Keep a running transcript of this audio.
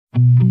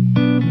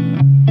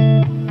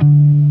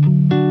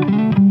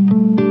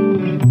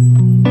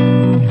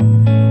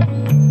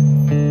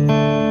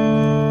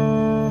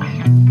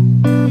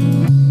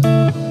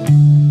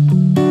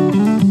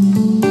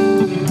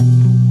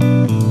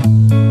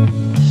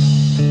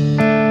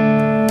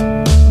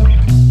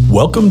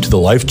Welcome to the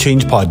Life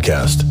Change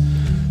Podcast.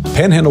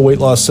 Panhandle Weight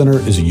Loss Center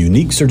is a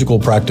unique surgical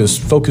practice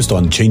focused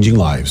on changing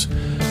lives.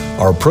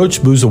 Our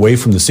approach moves away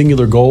from the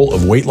singular goal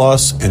of weight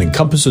loss and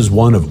encompasses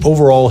one of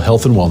overall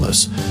health and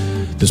wellness.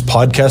 This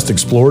podcast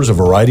explores a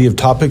variety of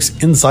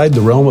topics inside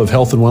the realm of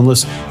health and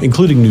wellness,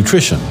 including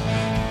nutrition,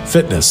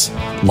 fitness,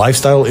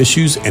 lifestyle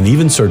issues, and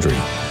even surgery.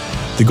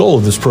 The goal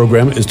of this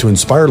program is to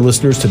inspire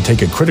listeners to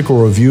take a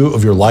critical review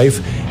of your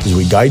life as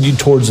we guide you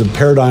towards a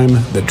paradigm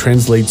that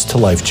translates to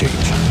life change.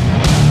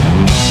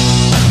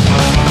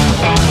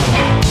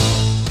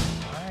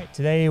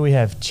 Today we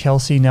have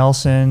Chelsey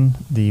Nelson,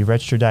 the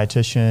registered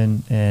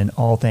dietitian and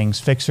all things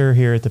fixer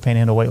here at the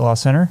Panhandle Weight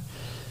Loss Center.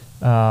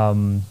 You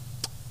want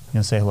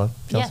to say hello,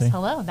 Chelsey? Yes,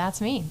 hello.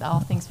 That's me, the all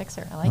things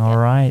fixer. I like it. All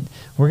right.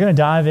 We're going to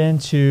dive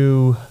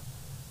into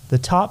the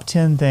top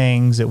 10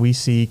 things that we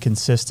see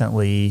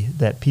consistently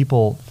that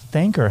people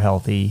think are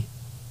healthy,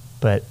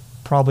 but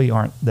probably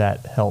aren't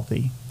that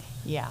healthy.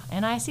 Yeah,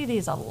 and I see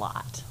these a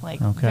lot,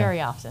 Okay. very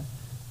often.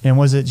 And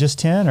was it just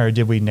 10 or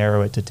did we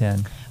narrow it to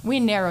 10?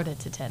 We narrowed it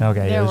to 10. Okay,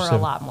 there there's were a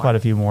lot more. Quite a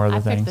few more other I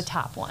things. picked the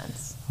top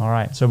ones. All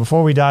right. So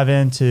before we dive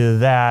into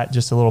that,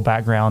 just a little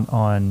background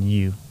on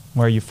you.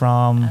 Where are you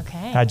from?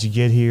 Okay. How'd you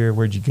get here?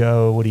 Where'd you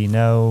go? What do you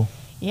know?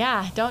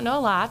 Yeah, don't know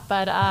a lot,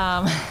 but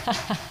I'm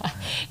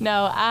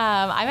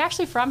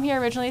actually from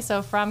here originally,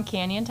 so from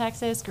Canyon,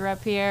 Texas. Grew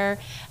up here,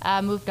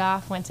 moved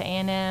off, went to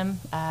A&M,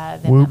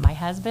 then Whoop. met my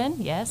husband.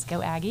 Yes, go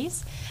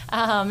Aggies.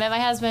 Met my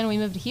husband. We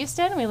moved to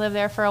Houston. We lived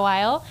there for a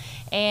while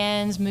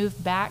and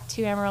moved back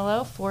to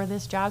Amarillo for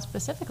this job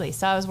specifically.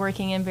 So I was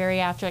working in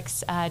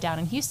bariatrics down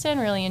in Houston,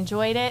 really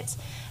enjoyed it.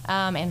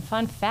 And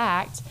fun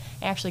fact,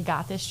 I actually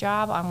got this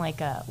job on like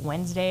a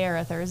Wednesday or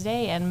a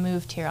Thursday and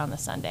moved here on the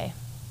Sunday.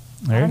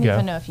 There I don't you go.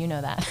 even know if you know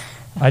that.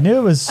 I knew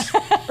it was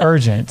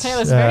urgent. It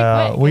was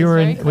very quick. We It was were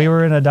very in quick. we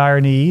were in a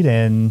dire need,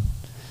 and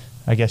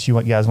I guess you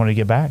guys wanted to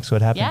get back, so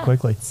it happened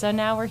quickly. So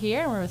now we're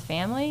here and we're with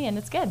family, and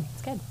it's good.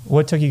 It's good.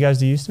 What took you guys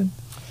to Houston?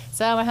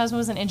 So my husband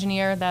was an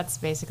engineer. That's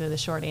basically the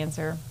short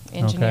answer.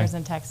 Engineers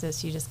in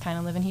Texas, you just kind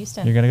of live in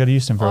Houston. You're going to go to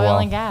Houston for a while. Oil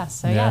and gas.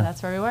 So yeah,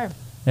 that's where we were.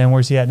 And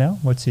where's he at now?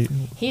 What's he?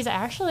 He's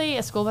actually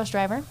a school bus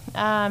driver,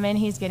 and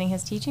he's getting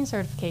his teaching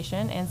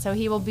certification. And so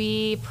he will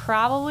be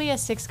probably a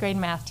 6th grade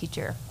math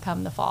teacher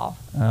come the fall.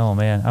 Oh,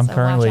 man. I'm So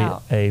currently watch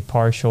out. a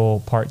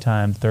partial,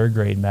 part-time 3rd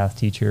grade math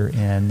teacher,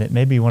 and it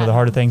may be one of the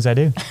harder things I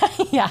do.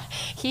 Yeah,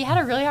 he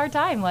had a really hard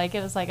time. Like,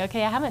 it was like,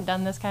 okay, I haven't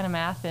done this kind of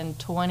math in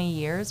 20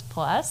 years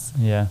plus.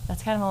 Yeah.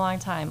 That's kind of a long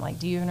time. Like,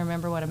 do you even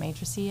remember what a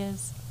matrice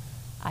is?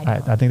 I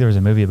don't. I think there was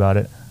a movie about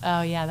it.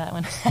 Oh, yeah, that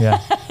one.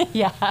 Yeah.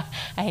 Yeah,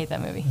 I hate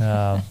that movie.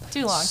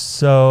 Too long.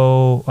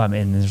 So, I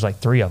mean, there's like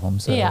 3 of them.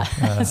 So, Yeah,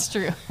 that's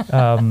true.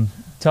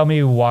 Tell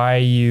me why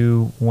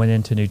you went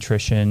into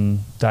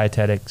nutrition,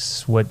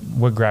 dietetics. What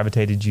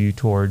gravitated you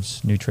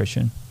towards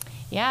nutrition?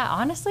 Yeah,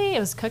 honestly, it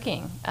was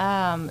cooking.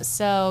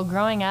 So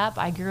growing up,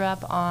 I grew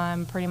up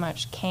on pretty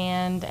much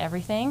canned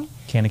everything.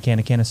 Can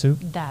of soup?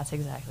 That's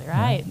exactly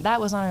right. That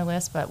was on our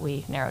list, but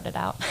we narrowed it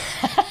out,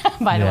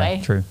 by the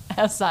way. True.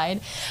 Aside.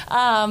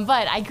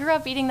 But I grew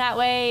up eating that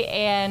way,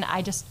 and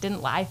I just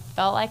didn't, I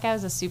felt like I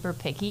was a super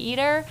picky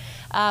eater,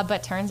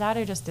 but turns out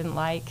I just didn't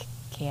like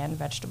canned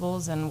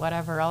vegetables and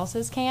whatever else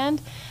is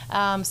canned.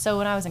 So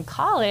when I was in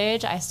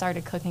college, I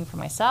started cooking for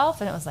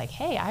myself, and it was like,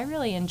 hey, I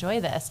really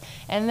enjoy this.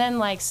 And then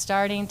like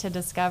starting to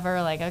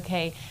discover like,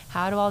 okay,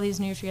 how do all these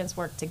nutrients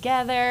work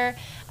together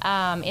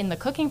in the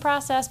cooking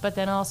process, but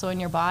then also in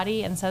your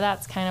body. And so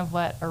that's kind of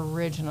what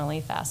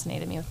originally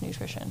fascinated me with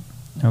nutrition.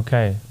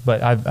 Okay,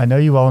 but I know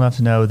you well enough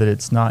to know that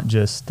it's not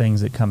just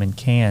things that come in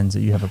cans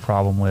that you have a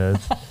problem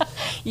with.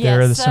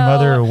 There are some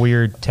other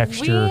weird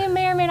texture. We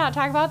may or may not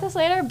talk about this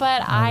later,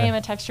 but I am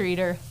a texture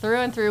eater through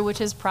and through,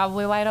 which is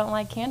probably why I don't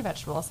like canned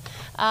vegetables.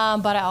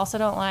 But I also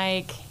don't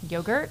like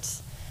yogurt,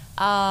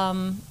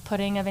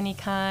 pudding of any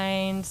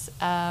kind,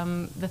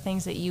 the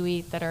things that you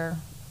eat that are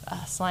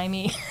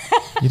slimy.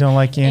 You don't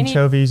like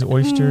anchovies,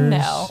 oysters,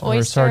 No. or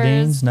Oysters.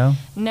 sardines? No?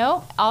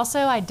 No.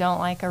 Also, I don't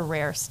like a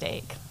rare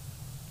steak.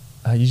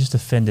 You just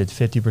offended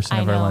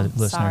 50% of our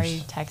listeners.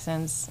 Sorry,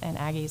 Texans and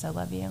Aggies, I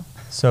love you.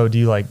 So do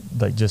you like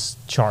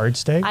just charred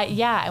steak?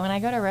 Yeah, when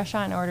I go to a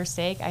restaurant and order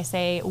steak, I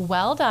say,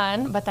 well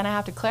done, but then I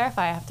have to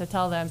clarify. I have to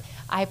tell them,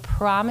 I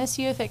promise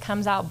you if it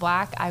comes out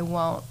black, I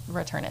won't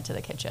return it to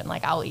the kitchen.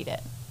 Like, I'll eat it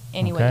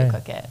any way you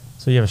cook it.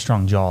 So you have a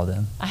strong jaw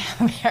then? I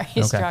have a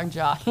very strong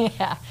jaw,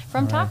 yeah,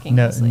 from talking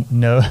No, mostly.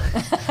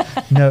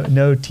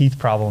 no teeth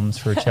problems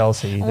for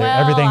Chelsey.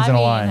 Everything's in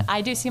a line.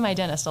 I do see my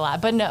dentist a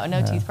lot, but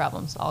no teeth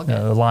problems, all good.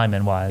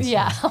 Alignment-wise.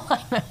 Yeah,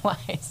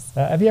 alignment-wise.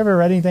 Have you ever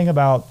read anything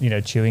about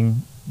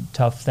chewing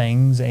tough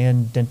things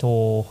and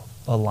dental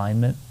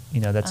alignment?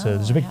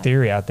 There's a big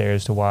theory out there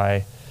as to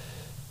why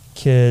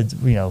kids,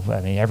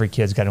 every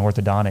kid's got an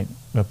orthodontic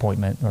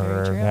appointment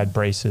or had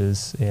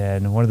braces,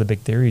 and one of the big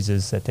theories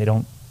is that they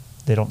don't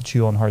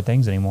chew on hard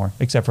things anymore,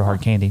 except for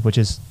hard candy, which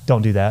is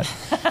don't do that.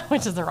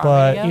 Which is the wrong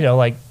way to go.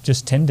 Like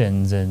just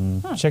tendons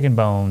and chicken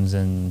bones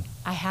and.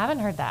 I haven't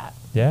heard that.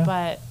 Yeah.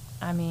 But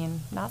I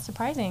mean, not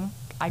surprising.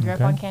 I grew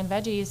up on canned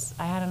veggies.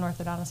 I had an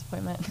orthodontist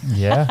appointment.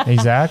 Yeah,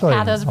 exactly.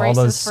 Had those all braces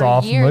those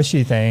soft, for years.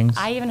 mushy things.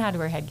 I even had to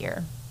wear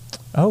headgear.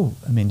 Oh,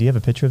 I mean, do you have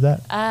a picture of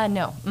that?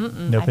 No.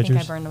 No I pictures?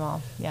 think I burned them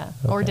all. Yeah.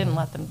 Or Okay. didn't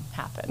let them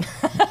happen.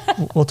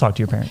 We'll talk to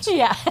your parents.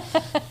 Yeah.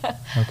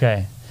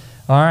 Okay.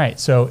 All right.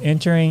 So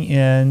entering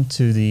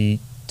into the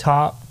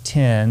top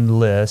 10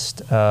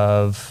 list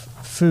of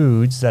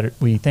foods that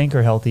we think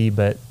are healthy,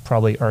 but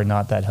probably are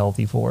not that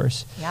healthy for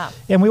us. Yeah.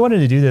 And we wanted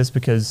to do this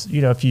because,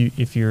 you know,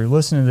 if you're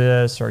listening to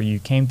this or you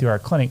came through our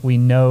clinic, we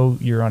know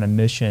you're on a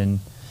mission,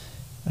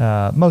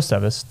 most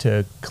of us,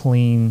 to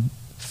clean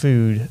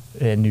food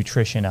and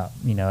nutrition up.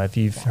 You know, if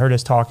you've heard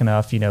us talk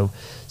enough, you know,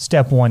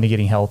 step one to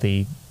getting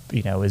healthy,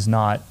 you know, is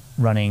not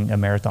running a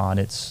marathon.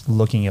 It's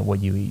looking at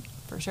what you eat.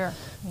 For sure.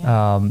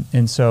 Yeah.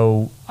 And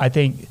so I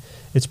think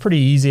it's pretty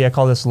easy. I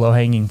call this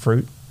low-hanging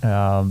fruit,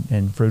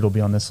 and fruit will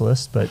be on this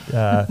list. But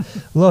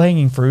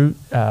low-hanging fruit,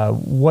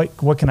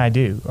 what can I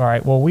do? All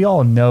right, well, we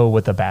all know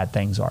what the bad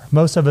things are.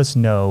 Most of us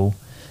know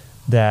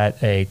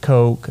that a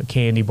Coke, a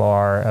candy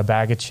bar, a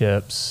bag of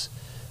chips,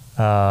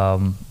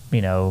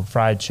 you know,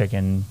 fried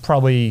chicken,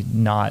 probably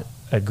not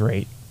a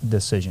great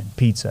decision.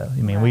 Pizza.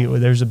 I mean,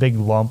 there's a big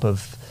lump of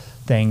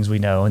things we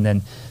know, and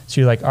then so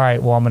you're like, all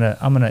right, well, I'm gonna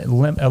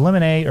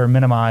eliminate or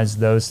minimize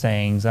those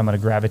things. I'm gonna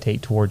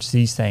gravitate towards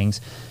these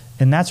things,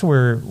 and that's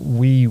where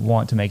we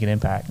want to make an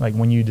impact. Like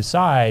when you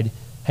decide,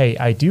 hey,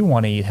 I do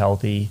want to eat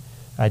healthy,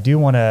 I do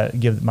want to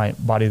give my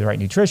body the right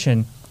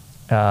nutrition.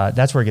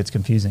 That's where it gets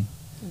confusing.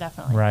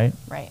 Definitely. Right.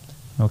 Right.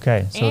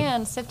 Okay. So,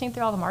 and sifting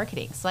through all the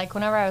marketings. Like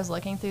whenever I was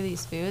looking through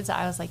these foods,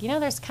 I was like, you know,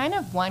 there's kind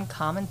of one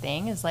common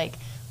thing is like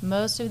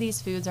most of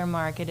these foods are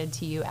marketed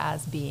to you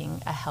as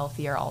being a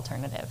healthier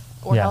alternative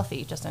or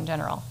healthy just in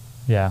general.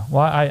 Yeah.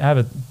 Well, I have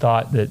a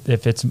thought that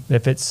if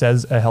it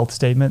says a health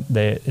statement,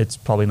 it's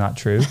probably not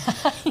true.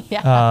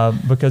 Yeah.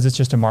 Because it's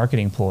just a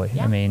marketing ploy.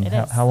 Yeah, I mean, it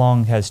is. how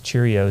long has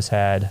Cheerios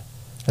had?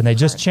 And they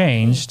just Heart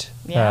changed.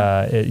 healthy.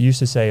 Yeah. It used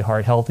to say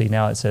heart healthy.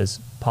 Now it says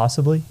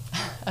possibly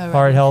Oh, really?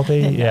 heart healthy.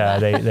 Yeah.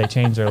 They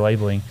changed their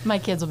labeling. My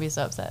kids will be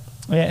so upset.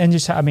 Yeah, and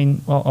just, I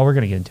mean, well, we're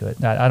going to get into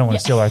it. I don't want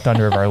to steal our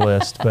thunder of our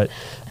list, but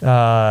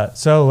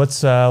so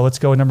let's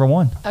go with number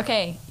one.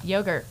 Okay,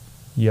 yogurt.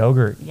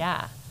 Yogurt.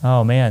 Yeah.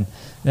 Oh man.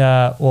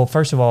 Well,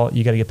 first of all,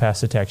 you got to get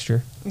past the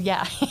texture.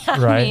 Yeah.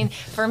 Right. I mean,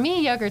 for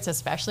me, yogurt's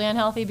especially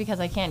unhealthy because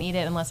I can't eat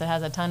it unless it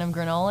has a ton of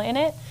granola in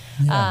it.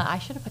 Yeah. I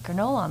should have put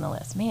granola on the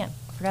list. Man,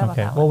 forgot about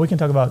Okay. that Well, one. we can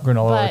talk about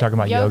granola while we're talking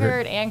about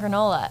yogurt. And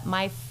granola.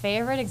 My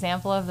favorite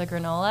example of the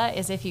granola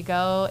is if you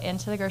go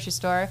into the grocery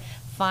store,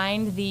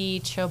 find the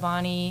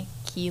Chobani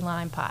key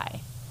lime pie.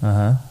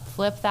 Uh-huh.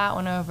 Flip that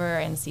one over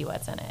and see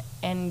what's in it.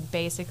 And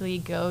basically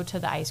go to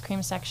the ice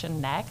cream section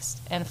next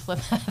and flip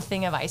a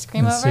thing of ice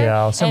cream And over. see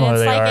how similar and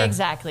it's they like are.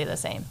 exactly the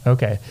same.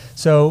 Okay.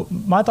 So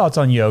my thoughts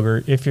on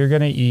yogurt, if you're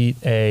going to eat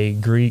a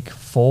Greek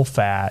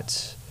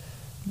full-fat,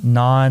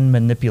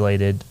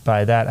 non-manipulated,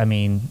 by that I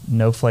mean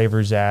no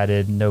flavors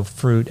added, no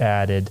fruit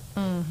added,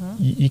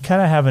 you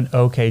kind of have an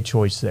okay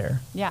choice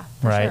there. Yeah,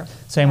 for Right? sure.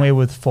 Same Yeah. way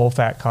with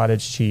full-fat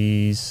cottage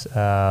cheese,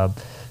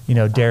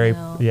 dairy,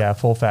 milk.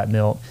 full-fat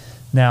milk.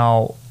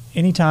 Now,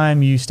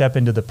 anytime you step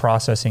into the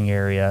processing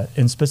area,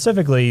 and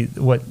specifically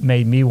what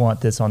made me want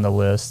this on the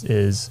list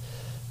is,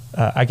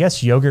 I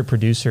guess yogurt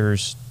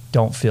producers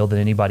don't feel that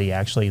anybody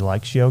actually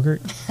likes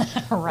yogurt.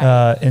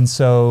 Right. And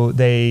so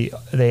they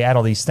add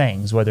all these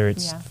things, whether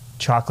it's Yeah.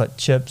 chocolate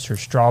chips or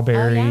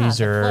strawberries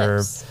the or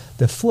flips.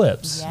 the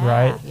flips, Yeah,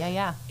 right?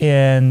 yeah.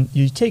 And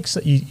you take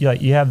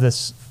you have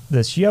this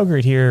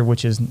yogurt here,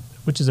 which is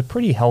a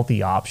pretty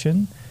healthy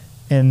option,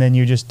 and then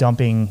you're just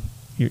dumping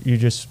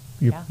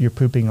you're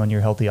pooping on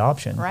your healthy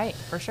option. Right,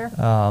 for sure.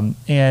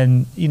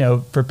 And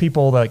for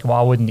people that like, well,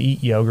 I wouldn't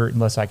eat yogurt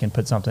unless I can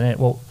put something in it.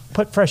 Well,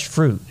 put fresh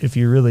fruit if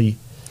you really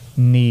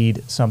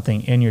need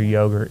something in your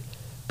yogurt,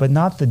 but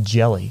not the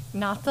jelly.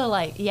 Not the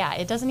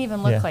it doesn't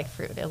even look Yeah. like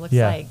fruit. It looks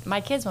Yeah. like my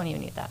kids won't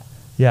even eat that.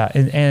 Yeah,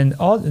 and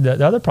all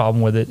the other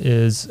problem with it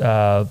is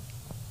they're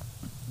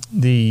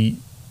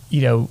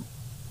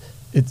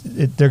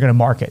going to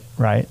market,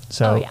 right?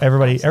 So Oh, yeah,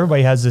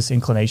 everybody has this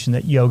inclination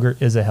that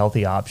yogurt is a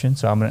healthy option.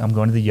 So I'm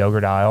going to the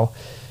yogurt aisle,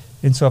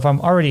 and so if I'm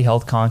already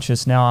health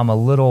conscious, now I'm a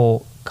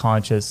little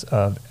conscious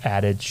of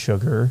added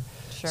sugar.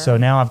 Sure. So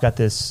now I've got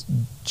this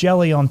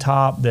jelly on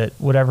top that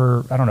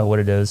whatever, I don't know what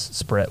it is,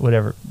 spread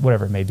whatever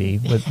it may be,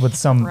 with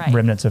some Right.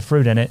 remnants of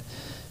fruit in it.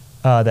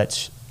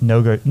 That's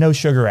no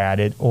sugar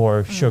added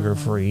or sugar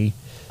free.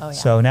 Oh, yeah.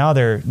 So now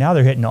they're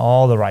hitting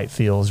all the right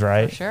feels,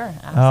 right? For sure.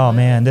 Oh Absolutely.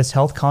 man, this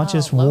health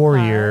conscious low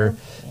warrior carb.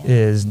 Yeah.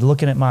 is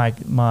looking at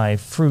my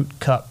fruit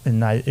cup,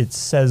 and it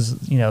says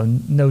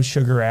no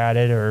sugar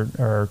added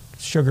or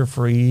sugar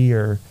free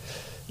or.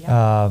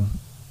 Yeah.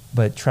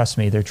 But trust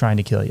me, they're trying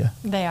to kill you.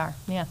 They are,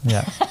 yeah.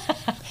 Yeah.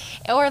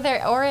 Or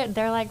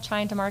they're like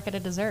trying to market a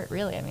dessert.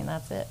 Really, I mean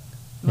that's it.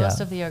 Most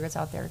of the yogurts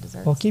out there are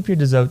desserts. Well, keep your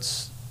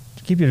desserts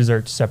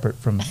separate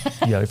from.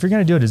 If you're going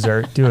to do a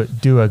dessert, do a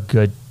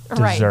good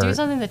dessert. Right, do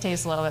something that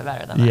tastes a little bit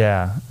better than that.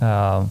 Yeah.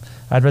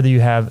 I'd rather you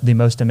have the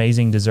most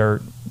amazing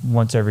dessert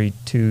once every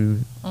 2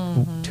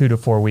 to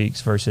 4 weeks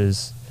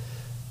versus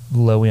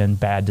low-end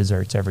bad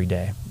desserts every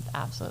day.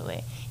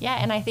 Absolutely. Yeah,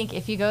 and I think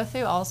if you go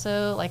through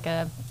also like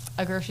a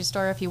grocery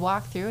store, if you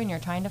walk through and you're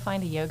trying to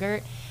find a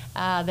yogurt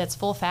that's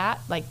full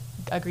fat, like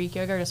a Greek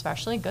yogurt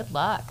especially, good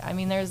luck. I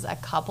mean, there's a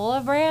couple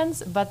of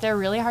brands, but they're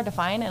really hard to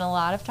find, and a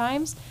lot of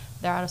times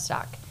they're out of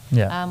stock.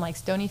 Yeah. Like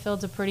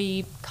Stonyfield's a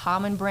pretty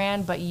common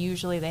brand, but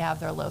usually they have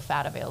their low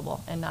fat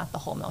available and not the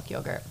whole milk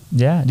yogurt.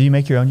 Yeah. Do you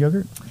make your own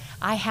yogurt?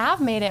 I have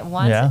made it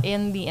once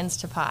in the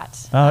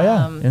Instapot. Oh,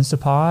 yeah.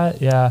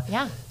 Instapot. Yeah.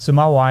 Yeah. So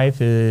my wife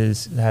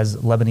has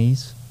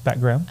Lebanese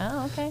background.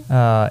 Oh, okay.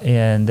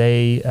 And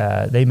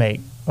they make,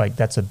 like,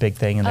 that's a big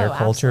thing in their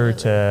culture.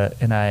 Absolutely.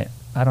 And I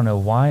don't know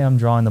why I'm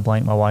drawing the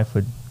blank. My wife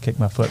would kick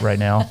my foot right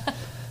now.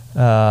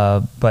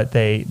 But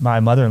my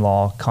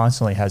mother-in-law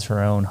constantly has her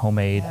own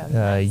homemade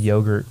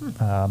yogurt.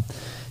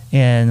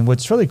 And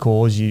what's really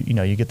cool is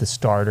you get the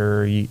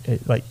starter.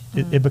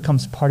 It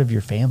becomes part of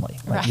your family.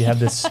 Like right. You have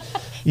this,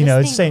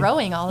 it's same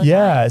growing all the time.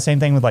 Yeah, same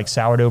thing with like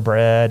sourdough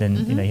bread,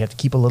 and you have to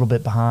keep a little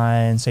bit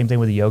behind. Same thing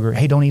with the yogurt.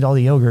 Hey, don't eat all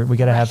the yogurt. We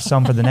got to have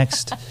some for the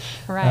next.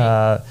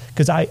 Right.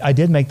 Because I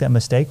did make that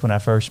mistake when I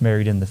first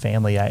married in the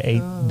family. I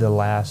ate the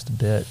last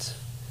bit.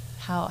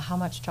 How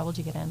much trouble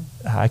did you get in?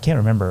 I can't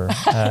remember.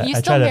 You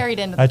still married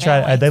into the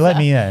family. They let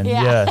me in.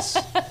 Yeah. Yes.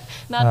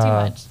 Not too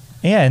much.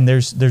 And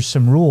there's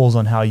some rules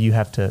on how you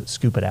have to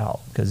scoop it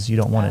out because you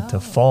don't want it to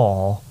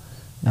fall,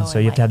 and so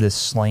you have to have this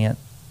slant,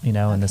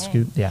 and the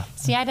scoop. Yeah.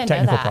 See, I didn't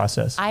Technical know that.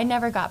 process. I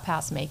never got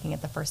past making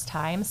it the first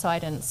time, so I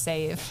didn't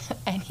save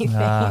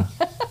anything.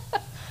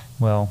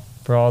 Well,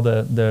 for all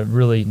the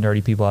really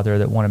nerdy people out there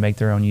that want to make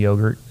their own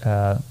yogurt,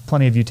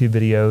 plenty of YouTube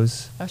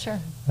videos. Oh, sure.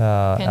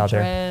 Out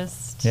there.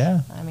 Pinterest.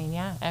 Yeah. I mean,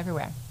 yeah,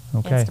 everywhere.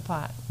 Okay.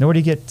 Instapot. Now, where do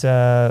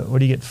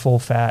you get full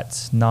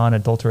fat,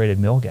 non-adulterated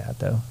milk at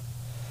though?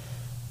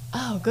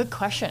 Oh, good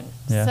question.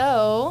 Yeah.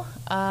 So,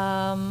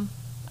 I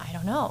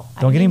don't know.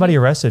 Don't get anybody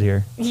arrested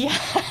here. Yeah.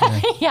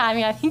 Yeah. I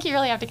mean, I think you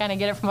really have to kind of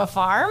get it from a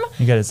farm.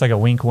 It's like a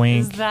wink,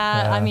 wink. Is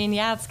that? I mean,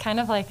 yeah, it's kind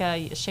of like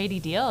a shady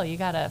deal. You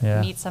got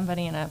to meet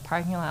somebody in a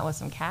parking lot with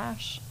some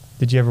cash.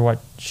 Did you ever watch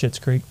Schitt's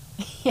Creek?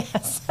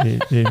 Yes. Do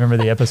you remember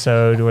the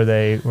episode where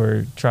they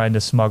were trying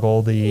to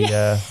smuggle the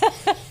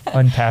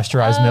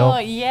unpasteurized milk? Oh,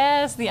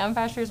 yes, the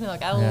unpasteurized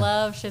milk. I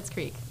love Schitt's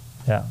Creek.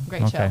 Yeah.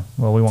 Great show.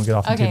 Well, we won't get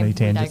off on too many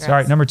tangents. All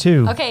right, number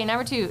 2. Okay,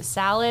 number 2,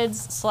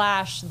 salads /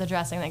 the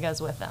dressing that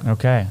goes with them.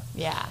 Okay.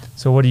 Yeah.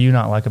 So what do you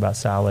not like about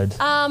salads?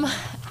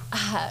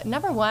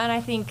 Number 1,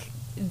 I think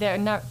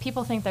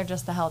people think they're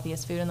just the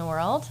healthiest food in the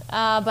world.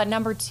 But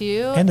number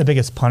 2, and the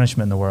biggest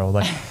punishment in the world.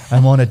 Like,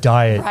 I'm on a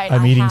diet. Right,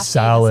 I'm eating have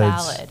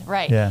salads. To eat a salad.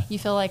 Right. Yeah. You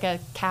feel like a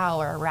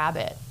cow or a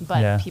rabbit,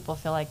 but people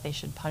feel like they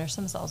should punish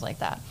themselves like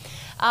that.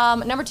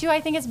 Number 2,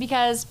 I think it's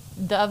because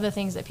of the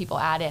things that people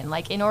add in.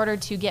 Like, in order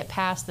to get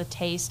past the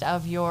taste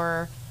of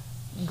your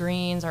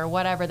greens or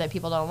whatever that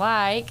people don't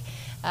like,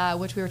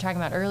 which we were talking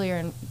about earlier,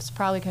 and it's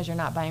probably because you're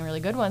not buying really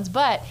good ones,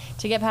 but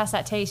to get past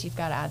that taste, you've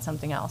got to add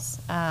something else.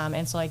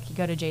 And so, like, you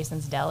go to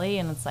Jason's Deli,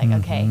 and it's like,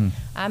 okay,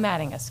 I'm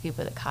adding a scoop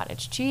of the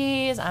cottage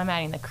cheese, I'm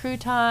adding the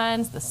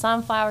croutons, the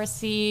sunflower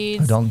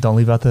seeds. Oh, don't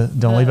leave out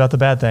the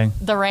bad thing.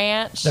 The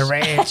ranch.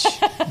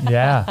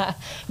 Yeah.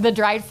 The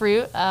dried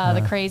fruit,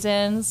 the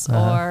craisins,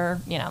 or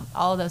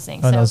all of those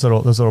things. Oh,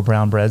 so, those little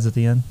brown breads at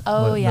the end.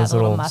 Oh, yeah, those the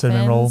little muffins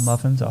cinnamon roll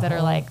muffins that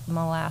are like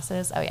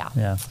molasses. Oh, yeah.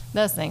 Yeah.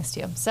 Those things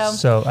too.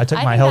 So I took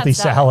my healthy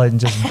salad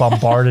and just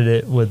bombarded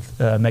it with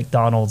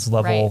McDonald's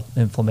level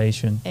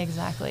inflammation.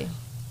 Exactly.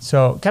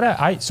 So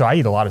I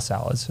eat a lot of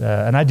salads,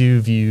 and I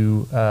do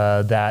view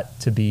that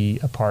to be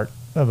a part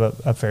of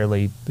a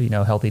fairly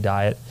healthy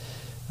diet.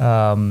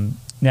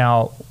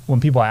 Now, when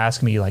people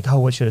ask me like, oh,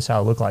 what should a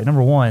salad look like?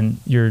 Number 1,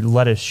 your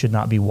lettuce should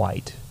not be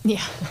white.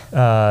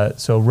 Yeah.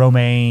 So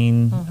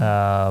romaine.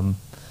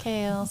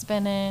 Kale,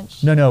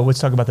 spinach. No. Let's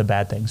talk about the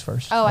bad things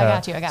first. Oh, I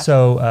got you.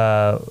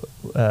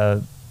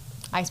 So.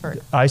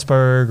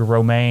 Iceberg,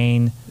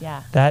 romaine.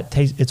 Yeah. That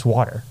tastes. It's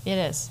water. It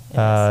is.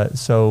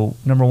 So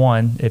number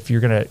 1, if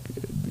you're gonna,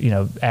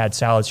 add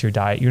salads to your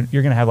diet,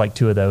 you're gonna have like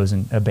 2 of those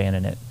and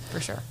abandon it. For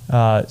sure.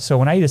 So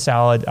when I eat a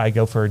salad, I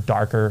go for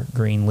darker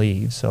green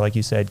leaves. So like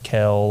you said,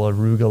 kale,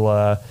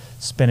 arugula,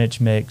 spinach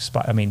mix.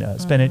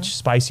 Spinach,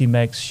 spicy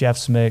mix,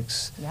 chef's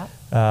mix.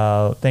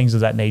 Yep. Things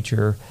of that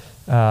nature.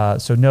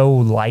 So no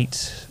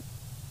light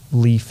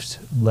leafed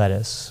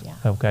lettuce. Yeah.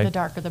 Okay. The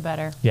darker the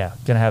better. Yeah.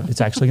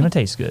 It's actually gonna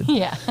taste good.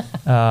 Yeah.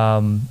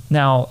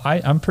 Now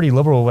I'm pretty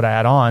liberal with what I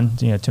add on.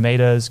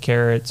 Tomatoes,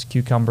 carrots,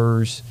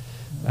 cucumbers.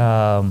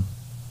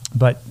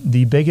 But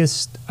the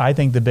biggest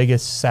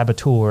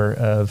saboteur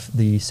of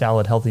the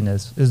salad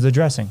healthiness is the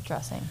dressing.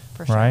 Dressing,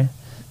 for sure. Right?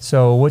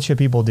 So what should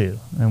people do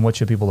and what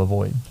should people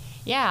avoid?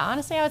 Yeah,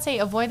 honestly, I would say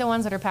avoid the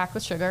ones that are packed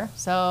with sugar.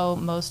 So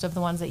most of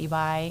the ones that you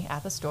buy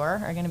at the store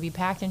are going to be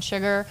packed in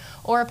sugar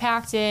or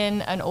packed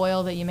in an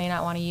oil that you may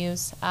not want to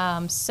use.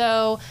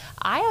 So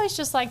I always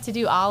just like to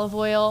do olive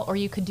oil, or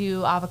you could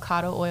do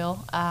avocado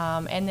oil,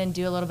 and then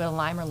do a little bit of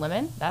lime or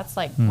lemon. That's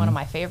like one of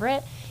my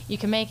favorite. You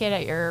can make it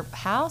at your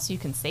house. You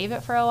can save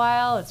it for a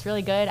while. It's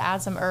really good.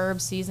 Add some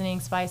herbs, seasoning,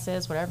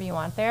 spices, whatever you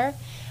want there.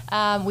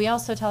 We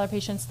also tell our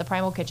patients the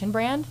Primal Kitchen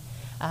brand.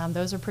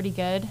 Those are pretty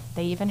good.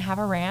 They even have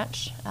a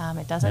ranch.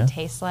 It doesn't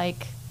taste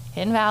like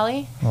Hidden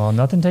Valley. Well,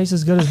 nothing tastes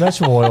as good as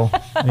vegetable oil,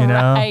 you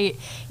know? Right.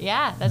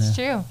 Yeah, that's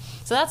true.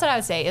 So that's what I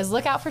would say is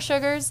look out for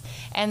sugars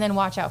and then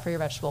watch out for your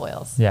vegetable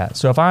oils. Yeah.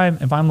 So if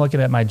I'm looking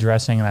at my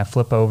dressing and I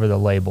flip over the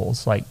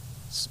labels, like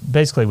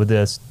basically with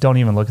this, don't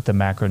even look at the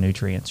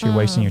macronutrients. You're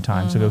wasting your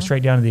time. So go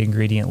straight down to the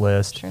ingredient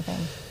list. Sure thing.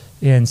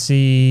 And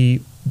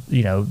see,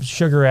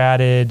 sugar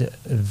added,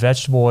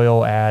 vegetable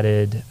oil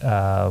added,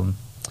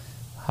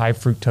 high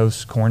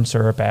fructose corn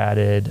syrup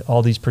added,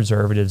 all these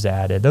preservatives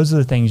added. Those are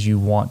the things you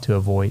want to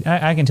avoid.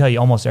 I can tell you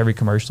almost every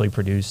commercially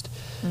produced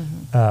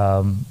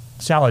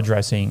salad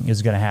dressing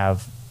is going to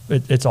have,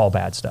 it's all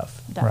bad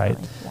stuff, Definitely,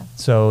 right? Yeah.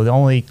 So the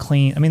only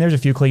clean, there's a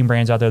few clean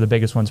brands out there. The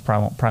biggest one's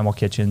Primal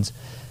Kitchens.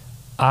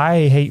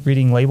 I hate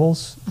reading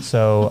labels,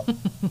 so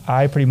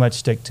I pretty much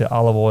stick to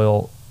olive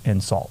oil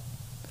and salt.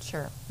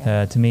 Sure.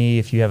 Yeah. To me,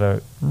 if you have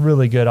a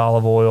really good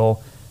olive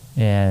oil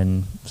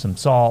and some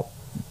salt,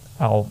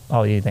 I'll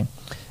eat anything.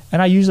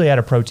 And I usually add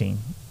a protein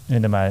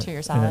into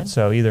your salad.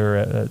 So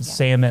either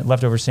salmon,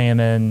 leftover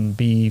salmon,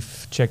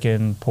 beef,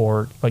 chicken,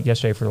 pork. Like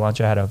yesterday for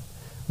lunch, I had a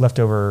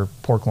leftover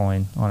pork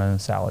loin on a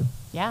salad.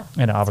 Yeah.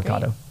 And an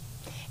avocado.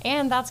 Great.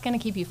 And that's going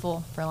to keep you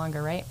full for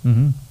longer, right?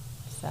 Mm-hmm.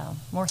 So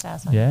more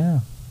satisfying. Yeah.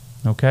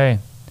 Okay.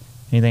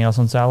 Anything else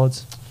on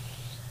salads?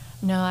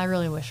 No, I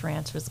really wish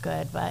ranch was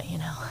good, but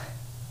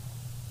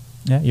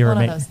Yeah, you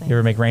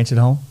ever make ranch at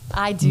home?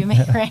 I do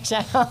make ranch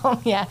at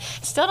home. Yeah,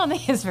 still don't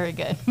think it's very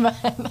good, but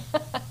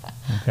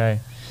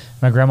okay.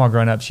 My grandma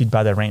growing up, she'd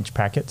buy the ranch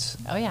packets.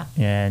 Oh yeah.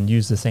 And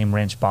use the same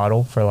ranch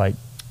bottle for like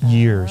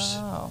years.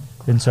 Oh,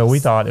 and so we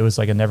thought it was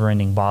like a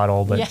never-ending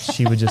bottle, but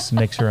she would just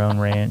mix her own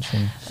ranch.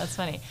 And that's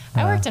funny.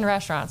 I worked in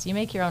restaurants. You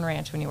make your own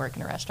ranch when you work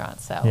in a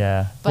restaurant. So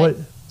yeah. But,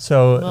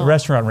 So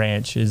restaurant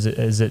ranch is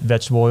it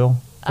vegetable oil?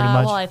 Pretty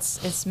much? Well,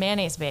 it's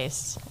mayonnaise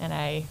based, and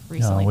I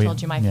recently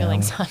told you my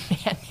feelings on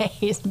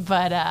mayonnaise.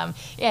 But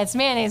it's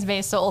mayonnaise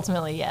based, so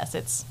ultimately, yes,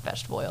 it's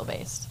vegetable oil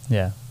based.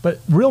 Yeah, but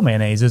real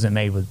mayonnaise isn't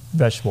made with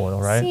vegetable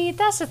oil, right? See,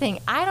 that's the thing.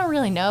 I don't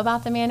really know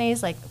about the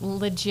mayonnaise. Like,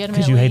 legitimately,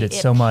 because you hate it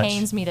so much. It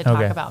pains me to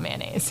talk about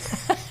mayonnaise.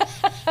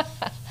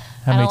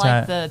 How I many don't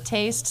like the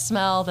taste,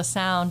 smell, the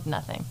sound,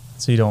 nothing.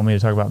 So you don't want me to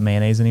talk about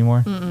mayonnaise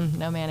anymore?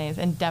 No mayonnaise,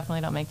 and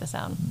definitely don't make the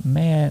sound.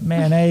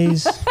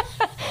 Mayonnaise.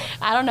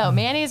 I don't know.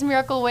 Mayonnaise,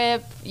 Miracle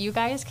Whip, you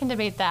guys can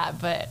debate that,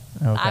 but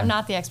I'm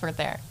not the expert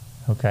there.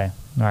 Okay.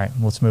 All right.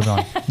 Let's move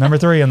on. Number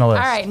 3 on the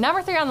list. All right.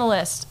 Number 3 on the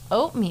list,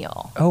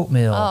 oatmeal.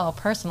 Oatmeal. Oh,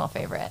 personal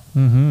favorite.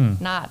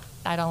 Mm-hmm.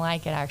 I don't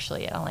like it,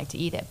 actually. I don't like to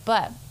eat it.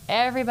 But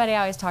everybody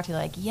I always talk to,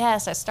 like,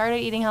 yes, I started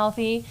eating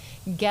healthy.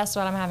 Guess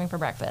what I'm having for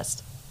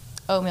breakfast?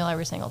 Oatmeal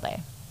every single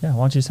day. Yeah,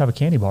 why don't you just have a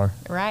candy bar?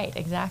 Right,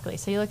 exactly.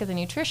 So you look at the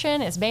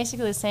nutrition, it's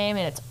basically the same,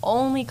 and it's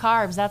only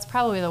carbs. That's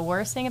probably the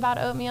worst thing about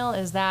oatmeal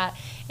is that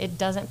it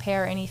doesn't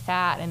pair any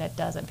fat and it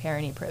doesn't pair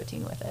any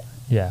protein with it.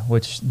 Yeah,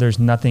 which there's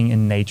nothing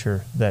in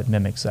nature that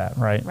mimics that,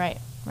 right?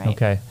 Right.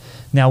 Okay.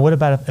 Now, what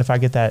about if I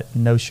get that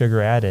no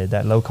sugar added,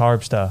 that low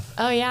carb stuff?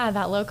 Oh, yeah,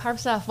 that low carb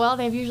stuff. Well,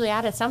 they've usually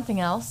added something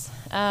else.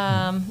 So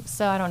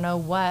I don't know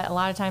what. A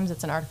lot of times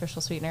it's an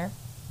artificial sweetener.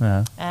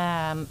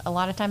 A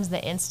lot of times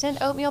the instant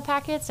oatmeal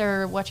packets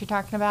are what you're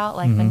talking about,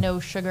 like the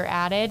no sugar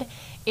added.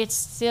 It's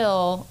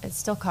still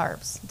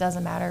carbs. It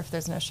doesn't matter if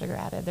there's no sugar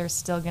added. There's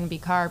still going to be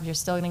carbs. You're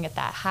still going to get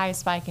that high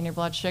spike in your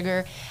blood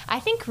sugar. I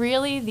think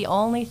really the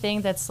only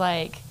thing that's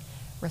like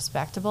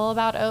respectable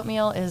about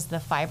oatmeal is the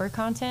fiber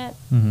content,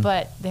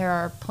 but there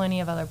are plenty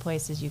of other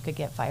places you could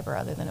get fiber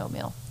other than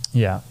oatmeal.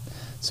 Yeah.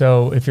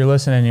 So if you're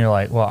listening and you're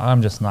like, well,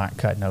 I'm just not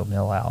cutting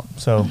oatmeal out.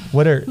 So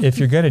if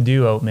you're going to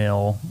do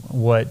oatmeal,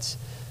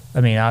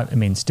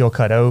 steel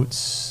cut oats.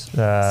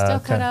 Steel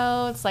cut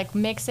oats, like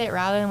mix it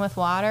rather than with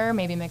water.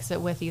 Maybe mix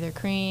it with either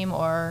cream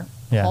or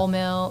whole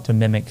milk. To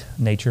mimic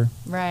nature.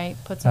 Right.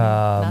 Put some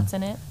nuts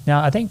in it.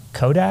 Now, I think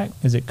Kodiak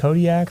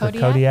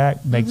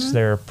makes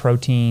their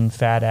protein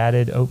fat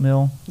added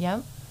oatmeal.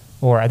 Yep.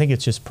 Or I think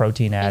it's just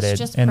protein added. It's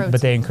just protein.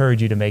 But they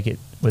encourage you to make it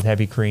with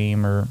heavy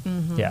cream or,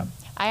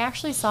 I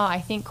actually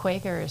I think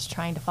Quaker is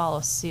trying to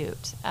follow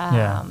suit.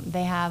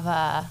 They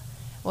have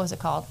what was it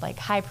called? Like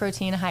high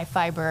protein, high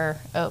fiber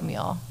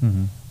oatmeal.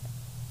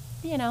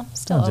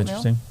 Still Sounds oatmeal.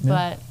 Interesting.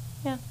 But,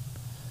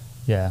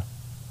 Yeah.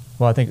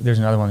 Well, I think there's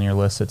another one on your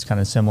list that's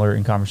kind of similar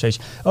in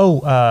conversation.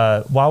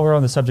 While we're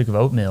on the subject of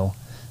oatmeal,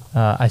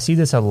 I see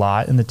this a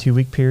lot in the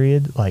 2-week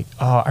period. Like,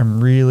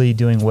 I'm really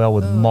doing well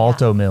with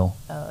malt oatmeal.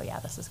 Oh, yeah,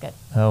 this is good.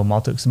 Oh,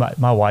 malt. Cause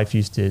my wife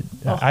used to.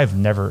 I've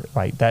never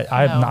like that.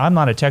 I'm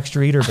not a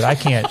texture eater, but I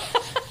can't.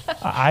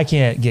 I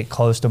can't get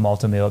close to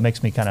malt oatmeal. It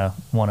makes me kind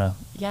of want to.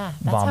 Yeah,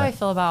 that's vomit. how I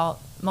feel about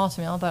malt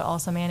oatmeal, but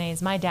also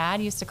mayonnaise. My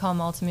dad used to call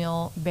malt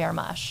oatmeal bear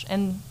mush,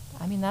 and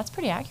that's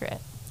pretty accurate.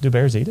 Do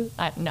bears eat it?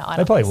 No, I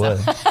they don't probably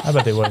think would. so. I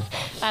bet they would.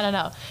 I don't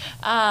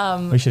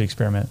know. We should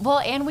experiment. Well,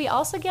 and we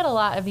also get a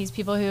lot of these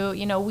people who,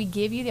 we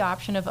give you the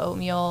option of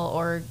oatmeal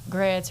or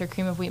grits or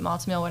cream of wheat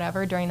malted meal,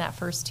 whatever, during that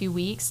first 2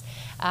 weeks.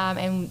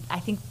 And I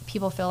think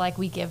people feel like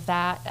we give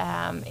that,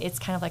 it's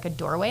kind of like a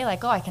doorway,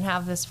 like, I can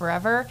have this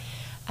forever.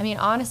 I mean,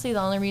 honestly,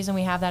 the only reason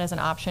we have that as an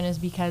option is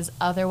because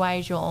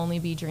otherwise you'll only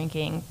be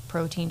drinking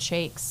protein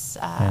shakes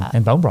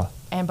and bone broth.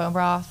 And bone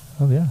broth.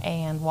 Oh, yeah.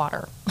 And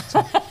water.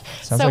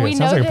 Sounds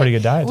like a pretty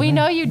good diet. We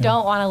know you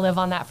don't want to live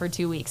on that for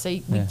 2 weeks. So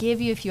we give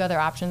you a few other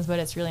options, but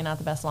it's really not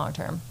the best long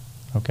term.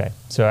 Okay.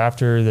 So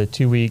after the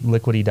 2-week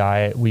liquidy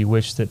diet, we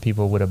wish that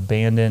people would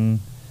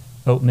abandon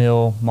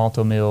oatmeal,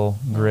 malto-meal,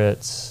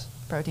 grits.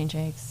 Protein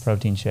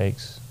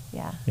shakes.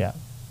 Yeah. Yeah.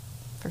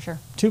 For sure.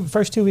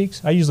 First 2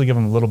 weeks, I usually give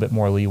them a little bit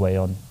more leeway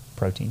on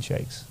protein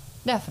shakes.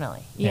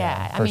 Definitely.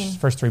 Yeah.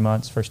 First 3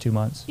 months, first 2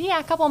 months. Yeah,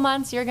 a couple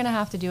months, you're going to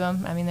have to do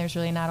them. I mean, there's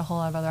really not a whole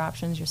lot of other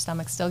options. Your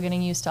stomach's still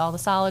getting used to all the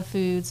solid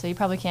foods, so you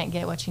probably can't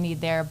get what you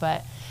need there.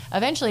 But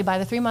eventually, by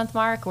the 3-month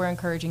mark, we're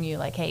encouraging you,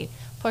 like, hey,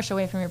 push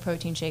away from your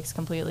protein shakes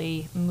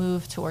completely,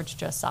 move towards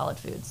just solid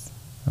foods.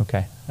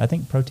 Okay. I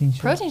think protein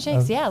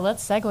shakes. Yeah.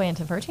 Let's segue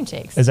into protein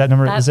shakes. Is that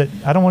number? Is it?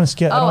 I don't want to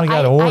skip. I don't want to get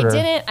out of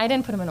order. I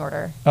didn't put them in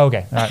order.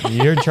 Okay. All right.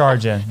 You're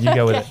charging. You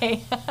go with it.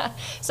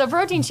 So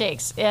protein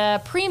shakes,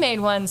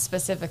 pre-made ones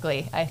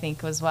specifically, I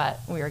think was what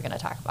we were going to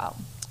talk about.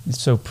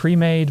 So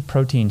pre-made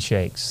protein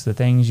shakes, the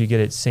things you get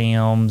at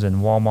Sam's and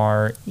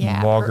Walmart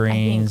and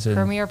Walgreens and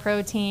Premier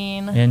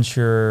Protein,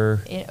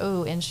 Ensure.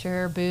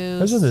 Ensure,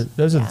 Boost.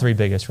 Those are the three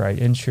biggest, right?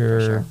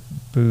 Ensure,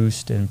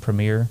 Boost, and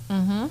Premier.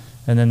 Mm-hmm.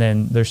 And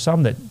then there's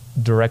some that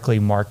directly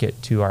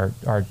market to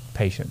our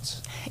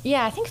patients.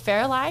 Yeah, I think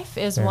Fairlife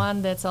is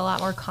one that's a lot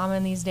more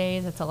common these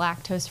days. It's a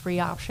lactose-free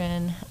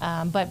option,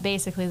 but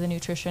basically the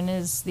nutrition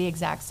is the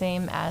exact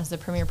same as the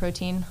Premier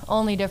Protein.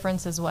 Only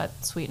difference is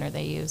what sweetener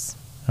they use.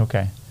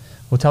 Okay.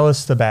 Well, tell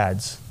us the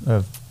bads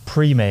of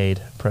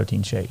pre-made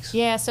protein shakes.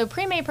 Yeah, so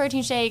pre-made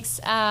protein shakes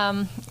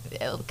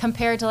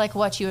compared to like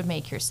what you would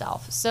make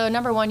yourself. So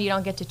number one, you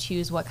don't get to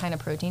choose what kind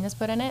of protein is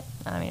put in it.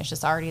 I mean, it's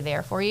just already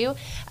there for you.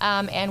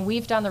 And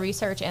we've done the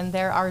research, and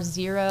there are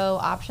 0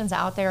 options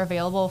out there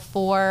available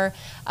for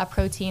a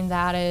protein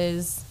that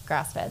is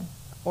grass-fed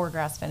or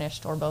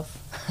grass-finished or both.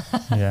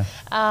 Yeah.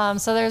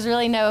 So there's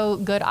really no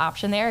good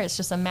option there. It's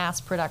just a mass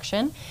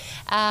production.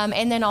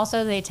 And then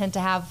also they tend to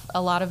have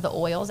a lot of the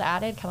oils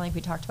added, kind of like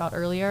we talked about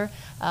earlier.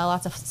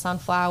 Lots of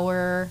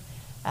sunflower.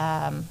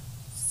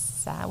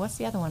 What's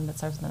the other one that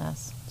starts with an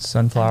S?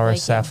 Sunflower,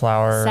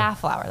 safflower.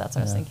 Safflower, that's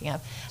what I was thinking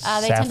of.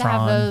 They tend to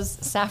have those,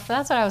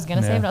 that's what I was going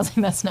to say, but I was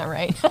like, that's not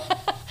right.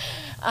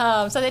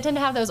 So they tend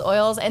to have those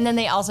oils, and then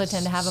they also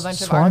tend to have a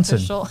bunch of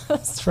artificial.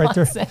 It's right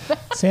there.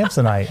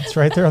 Samsonite. It's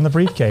right there on the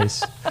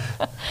briefcase.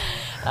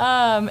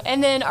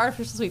 And then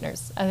artificial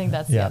sweeteners. I think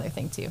that's the other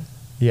thing too.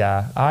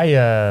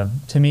 Yeah,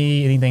 to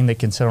me, anything that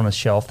can sit on a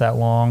shelf that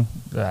long,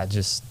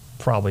 just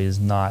probably is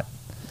not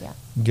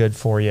good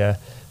for you.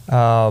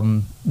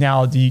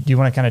 Now, do you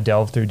want to kind of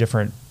delve through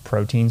different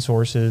protein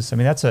sources? I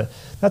mean, that's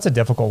a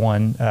difficult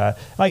one.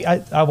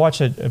 I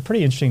watched a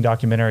pretty interesting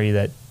documentary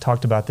that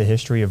talked about the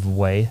history of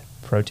whey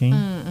protein.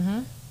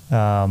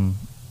 Mm-hmm.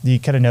 Do you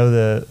kind of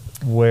know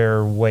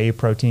where whey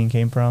protein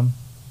came from?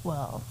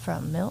 Well,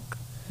 from milk.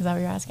 Is that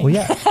what you're asking? Well,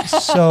 yeah.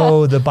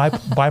 So the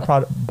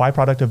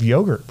byproduct of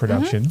yogurt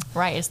production. Mm-hmm.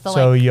 Right. It's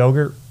the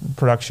yogurt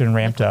production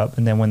ramped up,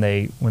 and then when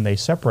they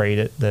separate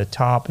it, the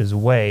top is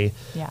whey.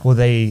 Yeah. Well,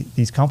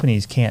 these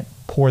companies can't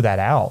pour that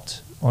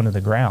out onto the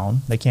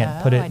ground. They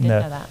can't put it in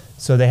know that.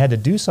 So they had to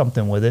do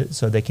something with it.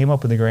 So they came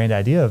up with the grand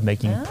idea of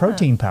making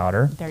protein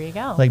powder. There you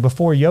go. Like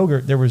before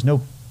yogurt, there was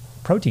no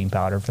protein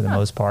powder for the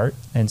most part,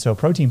 and so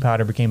protein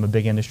powder became a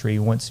big industry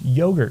once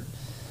yogurt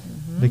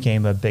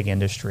became a big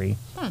industry.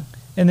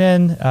 And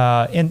then,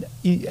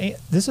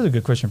 this is a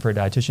good question for a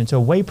dietitian. So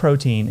whey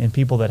protein in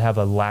people that have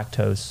a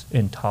lactose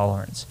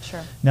intolerance.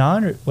 Sure. Now,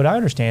 what I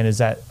understand is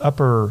that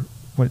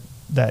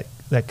that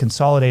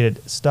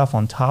consolidated stuff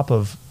on top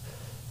of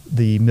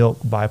the milk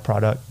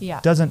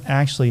byproduct doesn't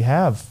actually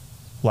have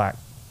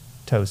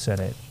lactose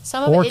in it.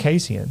 Or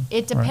casein.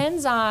 It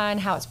depends on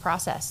how it's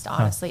processed,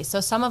 honestly.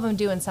 So some of them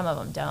do and some of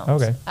them don't.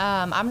 Okay.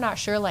 I'm not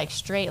sure, like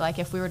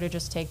if we were to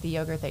just take the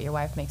yogurt that your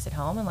wife makes at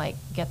home and like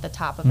get the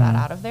top of that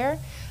out of there,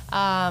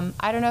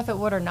 I don't know if it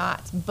would or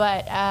not.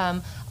 But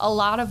a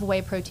lot of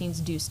whey proteins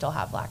do still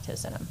have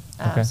lactose in them.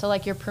 So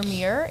like your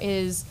Premier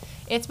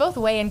it's both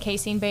whey and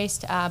casein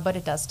based, but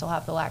it does still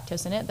have the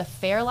lactose in it. The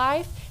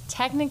Fairlife,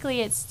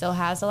 technically it still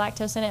has the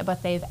lactose in it,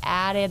 but they've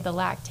added the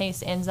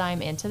lactase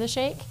enzyme into the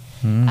shake.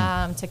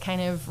 To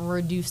kind of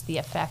reduce the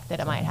effect that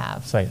it might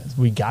have. It's like,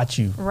 we got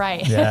you.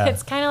 Right. Yeah.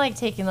 It's kind of like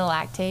taking the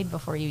Lactaid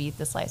before you eat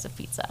the slice of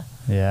pizza.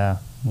 Yeah.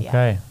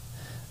 Okay.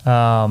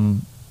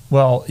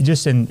 Well,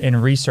 just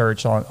in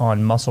research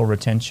on muscle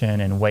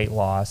retention and weight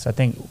loss, I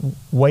think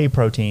whey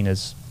protein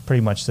is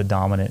pretty much the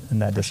dominant in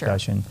that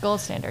discussion. Sure.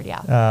 Gold standard,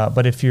 yeah.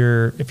 But if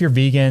you're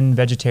vegan,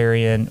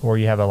 vegetarian, or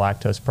you have a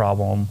lactose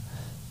problem,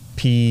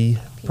 pea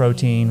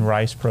protein,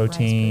 rice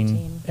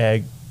protein,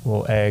 egg.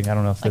 Well, egg, I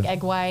don't know if like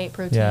egg white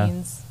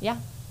proteins. Yeah.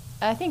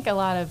 I think a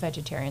lot of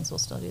vegetarians will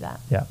still do that.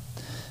 Yeah.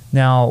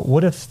 Now,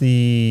 what if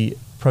the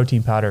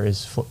protein powder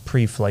is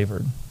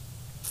pre-flavored?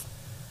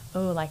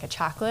 Oh, like a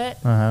chocolate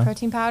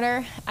protein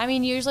powder? I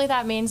mean, usually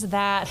that means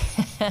that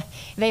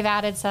they've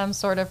added some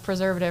sort of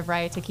preservative,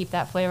 right, to keep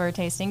that flavor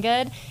tasting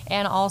good,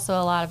 and also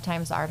a lot of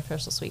times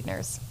artificial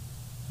sweeteners.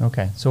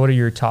 Okay, so what are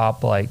your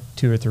top like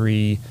 2 or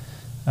 3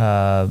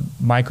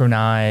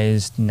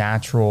 micronized,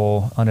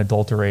 natural,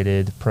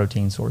 unadulterated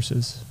protein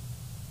sources?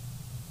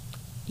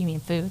 You mean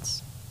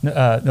foods?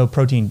 No,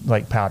 protein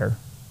like powder.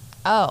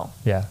 Oh.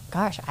 Yeah.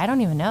 Gosh, I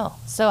don't even know.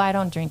 So I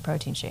don't drink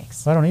protein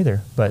shakes. Well, I don't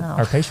either, but Oh.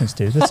 our patients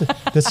do. This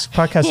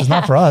podcast is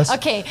not for us.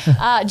 Okay.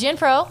 Gen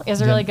Pro is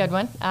a really good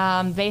one.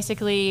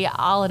 Basically,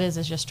 all it is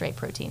just straight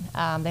protein.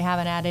 They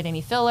haven't added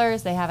any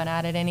fillers. They haven't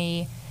added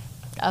any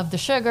of the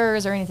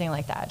sugars or anything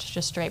like that. It's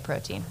just straight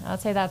protein. I would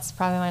say that's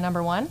probably my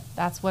number 1.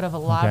 That's what a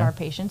lot of our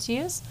patients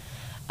use.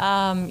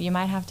 You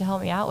might have to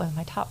help me out with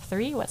my top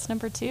 3. What's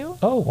number 2?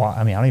 Oh, well,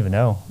 I mean, I don't even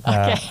know.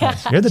 Okay.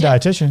 You're the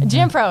dietitian.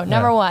 Gen Pro,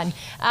 number 1.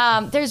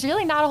 There's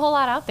really not a whole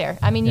lot out there.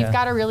 I mean, you've Yeah.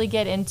 got to really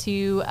get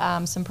into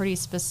some pretty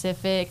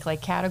specific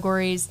like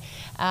categories.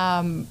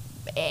 And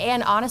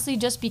honestly,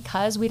 just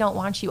because we don't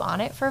want you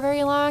on it for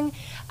very long,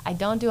 I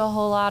don't do a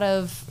whole lot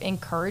of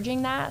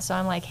encouraging that. So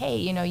I'm like, hey,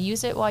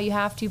 use it while you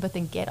have to, but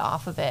then get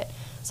off of it.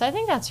 So I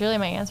think that's really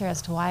my answer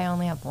as to why I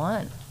only have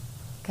 1,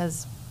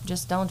 because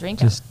just don't drink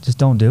them. Just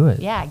don't do it.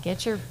 Yeah,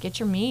 get your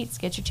meats,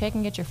 get your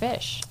chicken, get your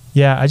fish.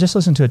 Yeah, I just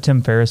listened to a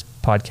Tim Ferriss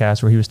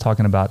podcast where he was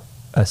talking about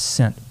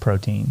Ascent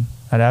protein.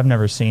 And I've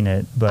never seen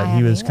it, but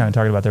he was kind of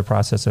talking about their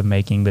process of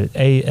making, but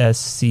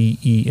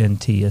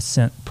ASCENT,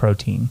 Ascent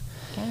protein.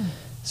 Okay.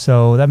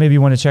 So that maybe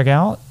you want to check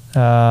out.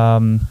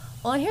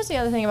 Well, and here's the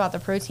other thing about the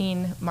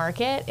protein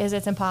market is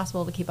it's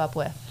impossible to keep up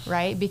with,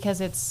 right? Because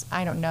it's,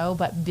 I don't know,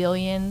 but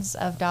billions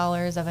of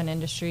dollars of an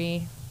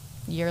industry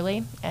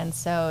yearly. And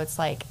so it's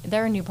like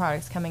there are new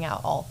products coming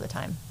out all the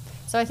time.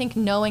 So I think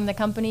knowing the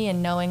company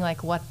and knowing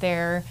like what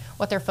their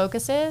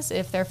focus is,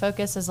 if their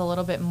focus is a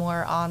little bit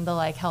more on the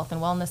like health and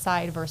wellness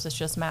side versus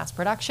just mass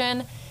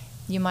production,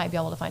 you might be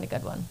able to find a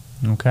good one.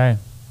 Okay.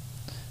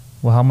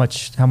 Well, how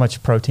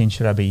much protein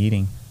should I be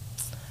eating?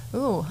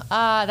 Ooh,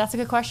 that's a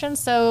good question.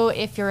 So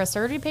if you're a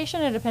surgery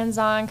patient, it depends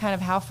on kind of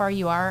how far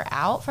you are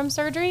out from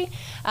surgery.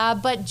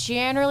 But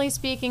generally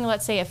speaking,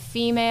 let's say a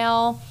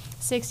female,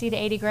 60 to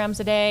 80 grams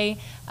a day,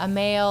 a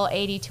male,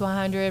 80 to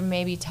 100,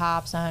 maybe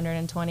tops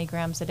 120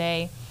 grams a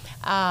day.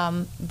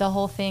 The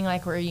whole thing,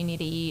 like where you need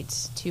to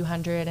eat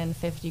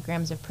 250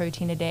 grams of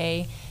protein a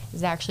day,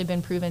 has actually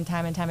been proven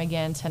time and time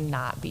again to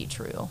not be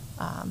true.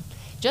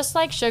 Just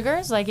like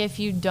sugars, like if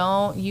you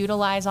don't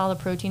utilize all the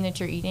protein that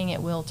you're eating,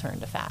 it will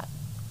turn to fat.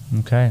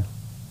 Okay.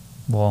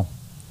 Well,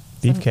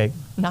 beefcake.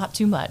 So not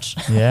too much,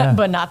 Yeah.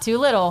 but not too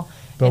little.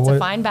 But it's a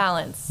fine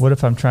balance. What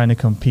if I'm trying to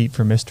compete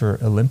for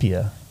Mr.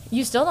 Olympia?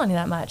 You still don't need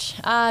that much.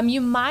 You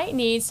might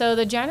need, so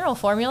the general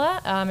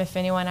formula, if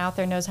anyone out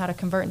there knows how to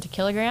convert into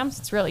kilograms,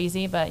 it's real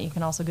easy, but you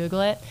can also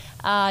Google it.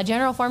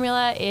 General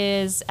formula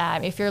is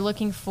if you're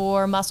looking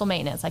for muscle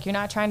maintenance, like you're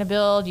not trying to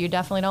build, you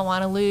definitely don't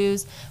want to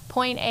lose,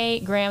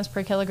 0.8 grams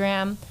per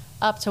kilogram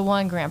up to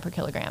 1 gram per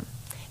kilogram.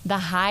 The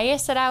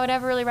highest that I would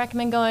ever really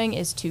recommend going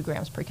is 2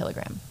 grams per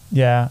kilogram.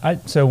 Yeah.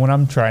 So when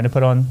I'm trying to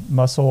put on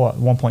muscle,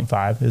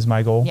 1.5 is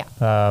my goal.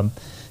 Yeah.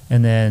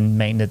 And then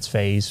maintenance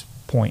phase,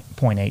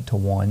 0.8 to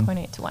 1.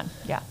 0.8 to 1,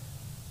 yeah.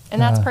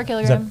 And that's per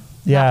kilogram,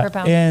 yeah, not per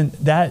pound. And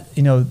that,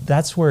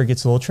 that's where it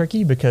gets a little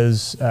tricky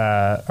because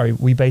are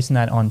we basing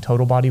that on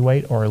total body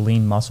weight or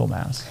lean muscle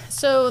mass?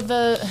 So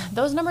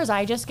those numbers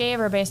I just gave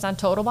are based on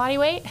total body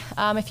weight.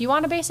 If you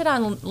want to base it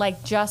on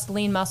like just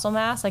lean muscle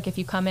mass, like if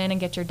you come in and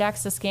get your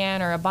DEXA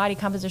scan or a body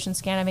composition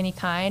scan of any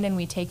kind and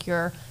we take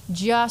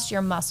just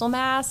your muscle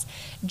mass,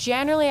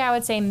 generally I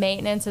would say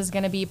maintenance is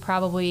going to be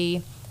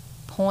probably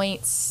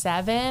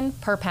 0.7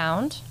 per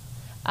pound.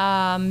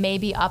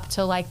 Maybe up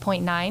to like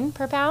 0.9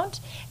 per pound,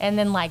 and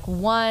then like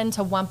 1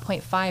 to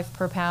 1.5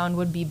 per pound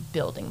would be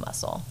building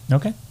muscle.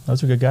 Okay,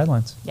 those are good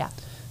guidelines. Yeah.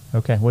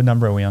 Okay, what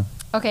number are we on?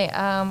 Okay,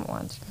 1,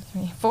 2,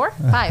 3, 4,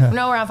 5.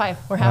 No, we're on 5.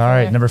 We're halfway All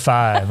right, there. number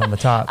 5 on the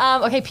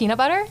top. Okay, peanut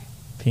butter.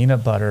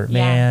 Peanut butter.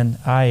 Yeah. Man,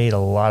 I ate a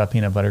lot of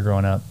peanut butter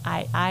growing up.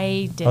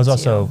 I did. I was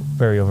also too.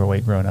 very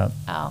overweight growing up.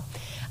 Oh,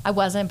 I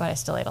wasn't, but I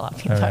still ate a lot of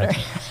peanut All butter.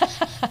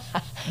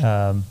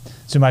 right.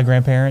 So my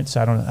grandparents,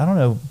 I don't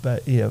know,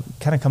 but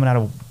kind of coming out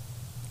of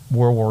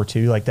World War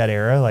II, like that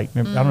era, like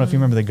I don't know if you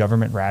remember the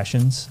government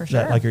rations For sure.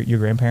 that like your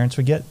grandparents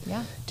would get.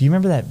 Yeah. Do you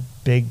remember that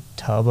big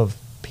tub of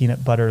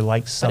peanut butter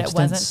like substance?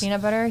 But it wasn't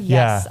peanut butter?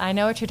 Yes, Yeah. I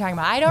know what you're talking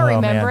about. I don't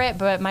remember it,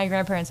 but my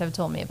grandparents have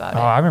told me about it.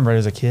 Oh, I remember it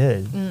as a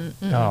kid.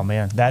 Oh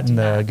man, that and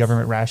the not.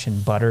 government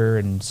ration butter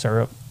and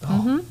syrup.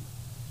 Oh.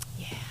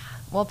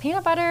 Well,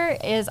 peanut butter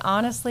is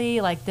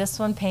honestly, like, this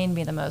one pained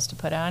me the most to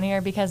put on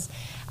here because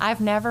I've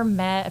never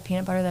met a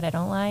peanut butter that I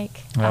don't like.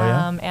 Oh,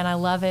 yeah? And I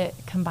love it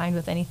combined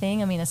with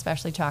anything. I mean,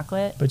 especially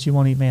chocolate. But you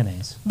won't eat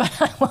mayonnaise. But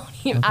I won't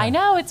eat. Okay. I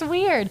know, it's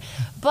weird.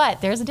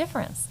 But there's a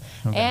difference.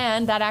 Okay.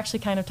 And that actually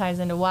kind of ties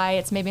into why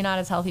it's maybe not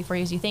as healthy for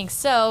you as you think.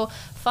 So,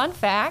 fun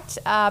fact,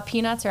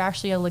 peanuts are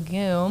actually a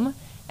legume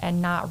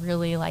and not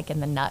really like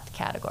in the nut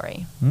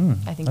category.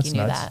 I think that's you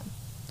knew nuts. that.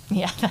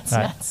 Yeah, that's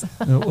nuts.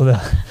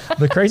 Well,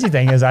 the crazy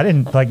thing is, I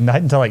didn't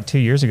not until like 2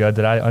 years ago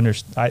that I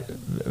understood.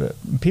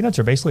 Peanuts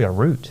are basically a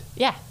root.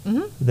 Yeah.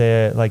 Mm-hmm.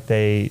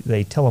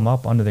 They till them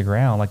up under the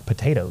ground like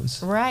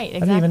potatoes. Right. Exactly. I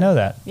didn't even know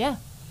that. Yeah.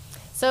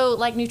 So,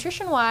 like,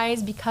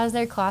 nutrition-wise, because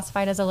they're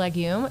classified as a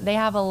legume, they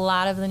have a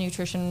lot of the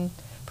nutrition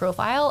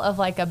profile of,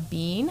 like, a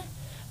bean.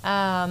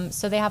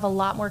 So they have a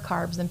lot more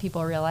carbs than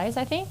people realize,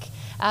 I think.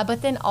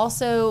 But then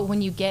also,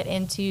 when you get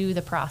into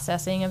the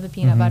processing of the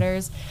peanut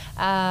butters,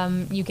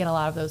 you get a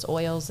lot of those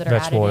oils that are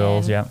Vegetable added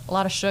oils, in. yeah. A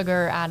lot of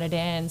sugar added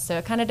in. So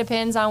it kind of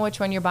depends on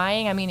which one you're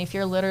buying. I mean, if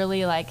you're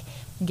literally, like,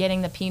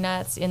 getting the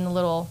peanuts in the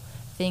little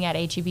thing at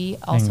H-E-B,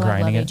 also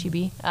I love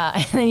H-E-B,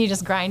 and then you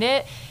just grind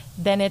it,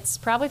 then it's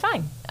probably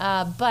fine.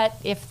 But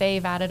if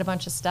they've added a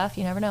bunch of stuff,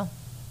 you never know.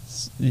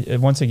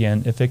 Once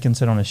again, if it can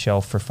sit on a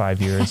shelf for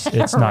 5 years,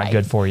 it's not Right.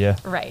 good for you.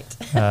 Right.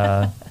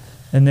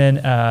 And then,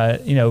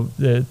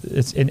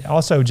 it's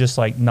also just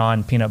like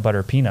non-peanut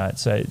butter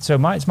peanuts. It's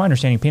my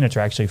understanding peanuts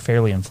are actually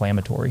fairly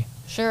inflammatory.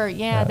 Sure,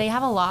 yeah. They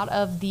have a lot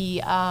of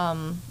the,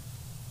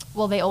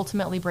 they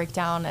ultimately break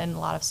down and a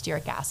lot of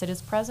stearic acid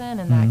is present,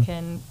 and that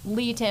can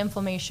lead to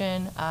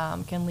inflammation,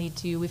 can lead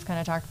to, we've kind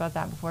of talked about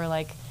that before,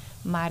 like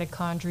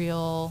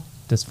mitochondrial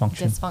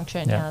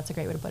Dysfunction. Yeah, that's a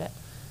great way to put it.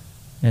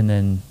 And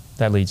then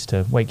that leads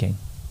to weight gain.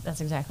 That's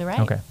exactly right.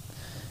 Okay.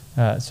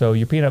 So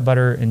your peanut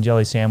butter and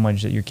jelly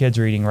sandwich that your kids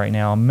are eating right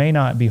now may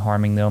not be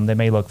harming them. They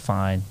may look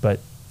fine, but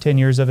 10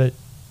 years of it,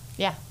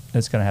 Yeah,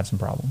 it's going to have some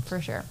problems. for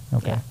sure.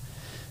 Okay.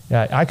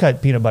 Yeah. I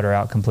cut peanut butter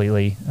out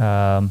completely,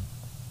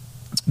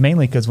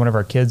 mainly because one of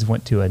our kids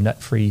went to a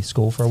nut-free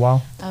school for a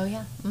while. Oh,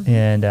 yeah. Mhm.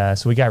 And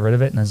so we got rid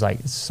of it, and it's like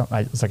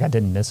I I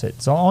didn't miss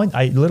it. So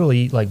I literally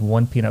eat like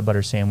one peanut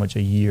butter sandwich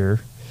a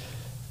year,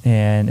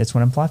 and it's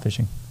when I'm fly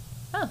fishing.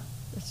 Oh,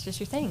 it's just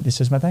your thing. It's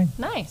just my thing.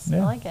 Nice.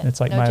 Yeah. I like it. It's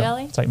like no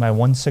jelly? It's like my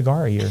one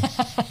cigar a year.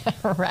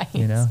 Right.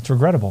 It's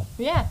regrettable.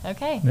 Yeah,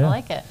 okay. Yeah. I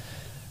like it.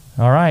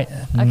 All right.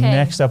 Okay.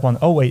 Next up on.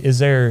 Oh wait, is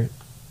there?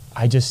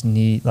 I just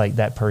need like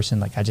that person.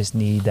 Like I just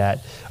need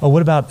that. Oh,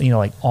 what about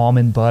like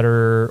almond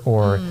butter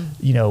or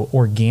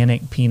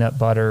organic peanut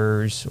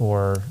butters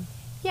or.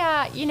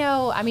 Yeah,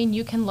 I mean,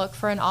 you can look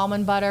for an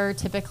almond butter.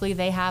 Typically,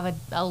 they have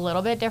a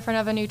little bit different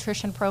of a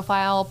nutrition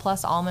profile,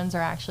 plus almonds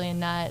are actually a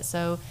nut,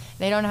 so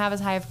they don't have as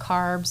high of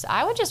carbs.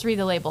 I would just read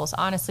the labels.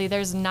 Honestly,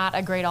 there's not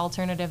a great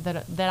alternative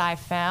that I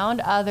found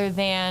other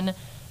than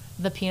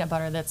the peanut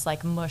butter that's,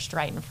 like, mushed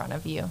right in front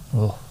of you.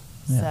 Oh,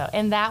 yeah. So,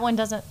 and that one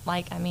doesn't,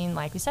 like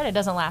we said, it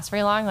doesn't last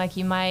very long. Like,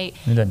 you might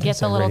It doesn't get taste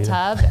the that little great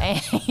tub.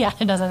 And, yeah,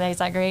 it doesn't taste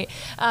that great.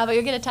 But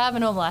you'll get a tub,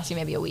 and it'll last you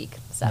maybe a week.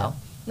 So. Yeah.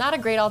 Not a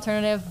great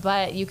alternative,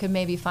 but you could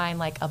maybe find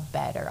like a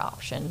better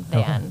option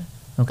than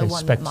Okay. the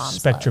one that moms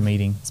Spectrum love.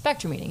 eating.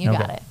 Spectrum eating, you Okay.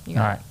 got it. You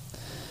got All right. it.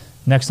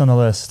 Next on the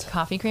list,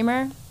 Coffee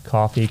creamer.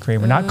 coffee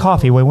creamer. Not Ooh.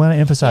 coffee. We want to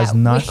emphasize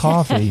Yeah, not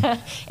coffee.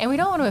 And we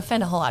don't want to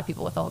offend a whole lot of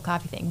people with the whole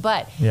coffee thing,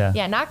 but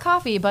Yeah. not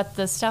coffee, but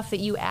the stuff that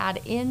you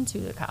add into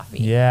the coffee.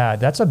 Yeah,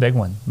 that's a big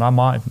one. My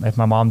mom, if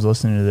my mom's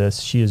listening to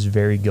this, she is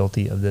very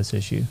guilty of this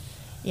issue.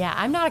 Yeah,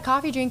 I'm not a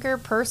coffee drinker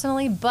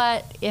personally,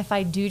 but if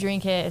I do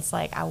drink it, it's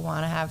like I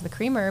want to have the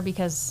creamer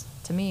because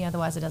to me,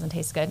 otherwise it doesn't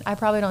taste good. I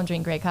probably don't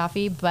drink great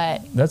coffee,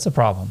 but That's a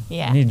problem.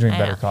 yeah, You need to drink I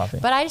better know. coffee.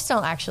 But I just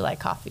don't actually like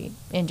coffee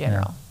in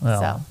general. Yeah. Well,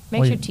 So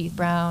makes well, your teeth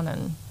brown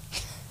and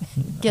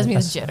gives me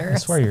the jitters. I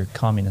swear you're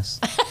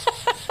communist.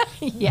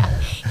 Yeah,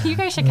 you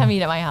guys should come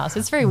eat at my house.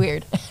 It's very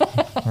weird.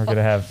 We're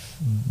gonna have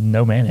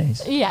no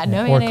mayonnaise. Yeah,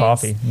 no or mayonnaise.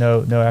 coffee. No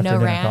after No dinner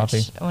ranch.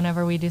 coffee.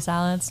 Whenever we do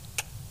salads,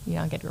 you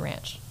don't get your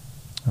ranch.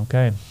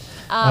 Okay.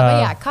 But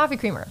yeah, coffee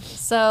creamer.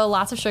 So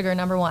lots of sugar,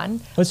 number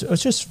one. Let's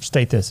just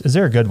state this. Is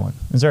there a good one?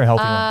 Is there a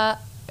healthy one?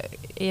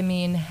 I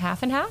mean,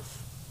 half and half.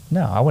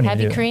 No, I wouldn't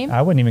Heavy even do cream?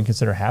 I wouldn't even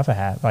consider half a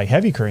half. Like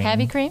heavy cream.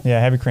 Heavy cream? Yeah,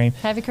 heavy cream.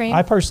 Heavy cream?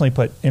 I personally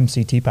put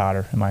MCT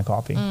powder in my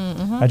coffee.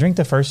 I drink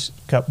the first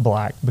cup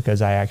black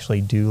because I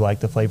actually do like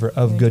the flavor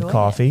of You good enjoy it.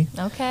 coffee.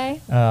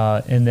 Okay.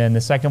 And then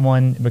the second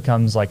one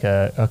becomes like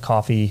a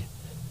coffee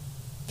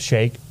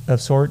shake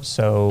of sorts.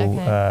 So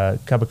Okay.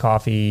 cup of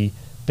coffee,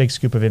 big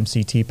scoop of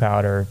MCT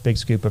powder, big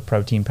scoop of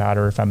protein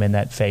powder if I'm in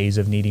that phase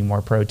of needing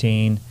more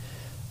protein.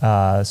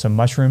 Some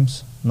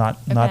mushrooms, not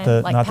Okay,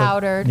 the like not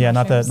powdered the, yeah,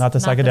 not the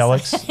mushrooms,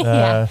 psychedelics.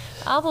 yeah,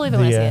 I'll believe it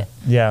when I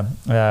see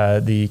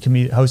it.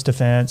 The host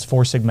defense,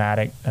 Four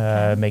Sigmatic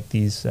make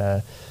these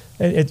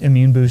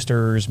immune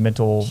boosters,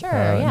 mental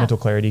mental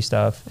clarity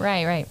stuff.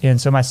 Right.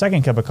 And so my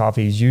second cup of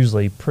coffee is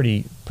usually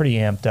pretty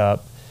amped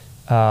up,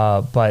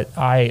 but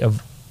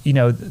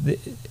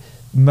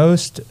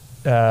most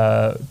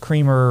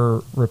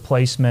creamer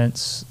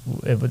replacements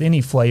with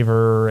any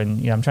flavor,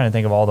 and I'm trying to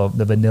think of all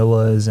the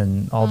vanillas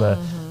and all the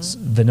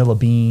vanilla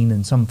bean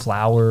and some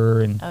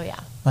flour and Oh yeah.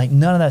 like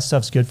none of that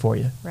stuff's good for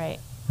you, Right.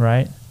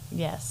 right?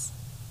 Yes.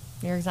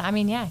 I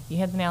mean, yeah, you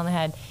hit the nail on the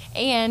head.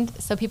 And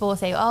so people will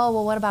say, oh,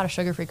 well, what about a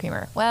sugar-free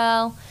creamer?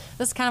 Well,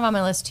 this is kind of on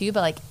my list too, but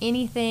like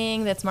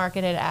anything that's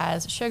marketed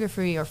as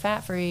sugar-free or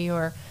fat-free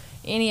or,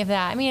 any of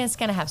that. I mean, it's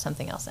going to have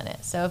something else in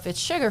it. So if it's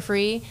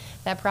sugar-free,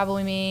 that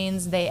probably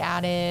means they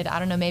added, I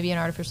don't know, maybe an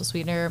artificial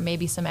sweetener,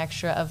 maybe some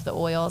extra of the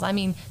oils. I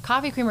mean,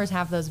 coffee creamers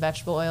have those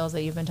vegetable oils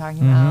that you've been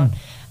talking about.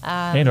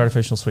 And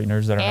artificial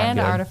sweeteners that are not good. And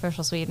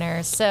artificial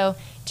sweeteners. So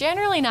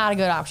generally not a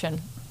good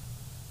option.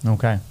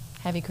 Okay.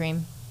 Heavy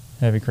cream.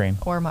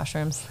 Or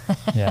mushrooms.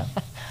 Yeah.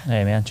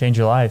 Hey, man, change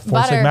your life.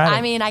 Butter. Sigmatic.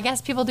 I mean, I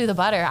guess people do the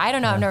butter. I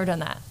don't know. I've never done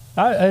that.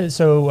 What's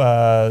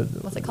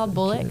it called?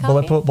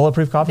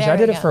 Bulletproof coffee. So I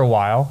did it for a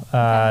while.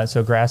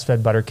 So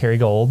grass-fed butter,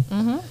 Kerrygold.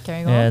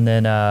 Kerrygold. And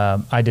then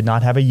I did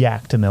not have a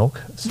yak to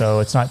milk, so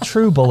it's not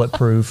true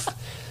bulletproof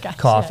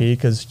coffee,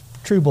 because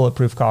true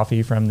bulletproof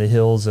coffee from the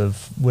hills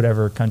of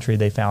whatever country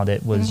they found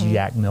it was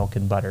yak milk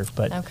and butter.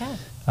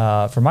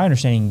 But from my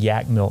understanding,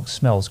 yak milk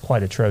smells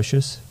quite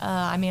atrocious.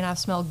 I mean, I've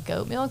smelled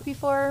goat milk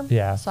before.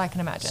 Yeah. So I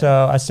can imagine.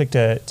 So I stick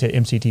to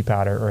MCT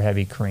powder or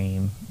heavy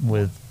cream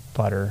with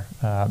butter.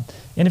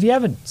 And if you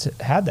haven't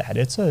had that,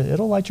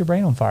 it'll light your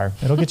brain on fire.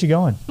 It'll get you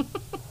going.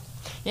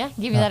 Yeah,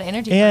 give you that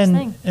energy first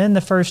thing. And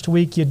the first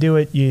week you do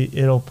it,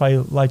 it'll probably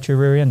light your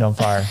rear end on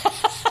fire.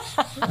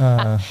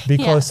 Be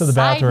close to the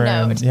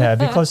bathroom. Yeah,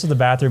 be close to the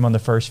bathroom on the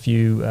first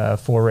few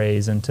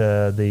forays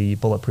into the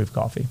bulletproof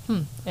coffee.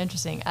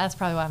 Interesting. That's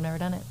probably why I've never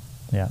done it.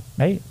 Yeah.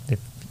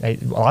 Hey,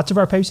 lots of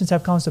our patients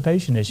have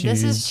constipation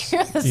issues. This is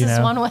true. This is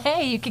one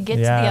way you could get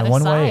to the other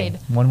side.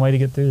 One way to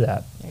get through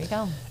that. There you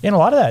go. And a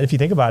lot of that, if you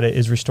think about it,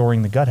 is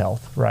restoring the gut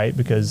health, right?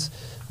 Because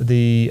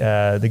the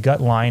gut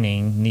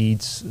lining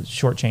needs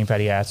short chain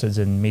fatty acids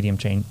and medium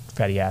chain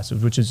fatty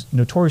acids, which is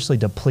notoriously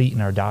deplete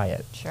in our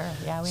diet. Sure.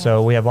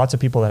 Yeah. We have lots of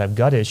people that have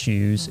gut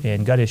issues,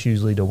 and gut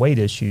issues lead to weight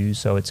issues.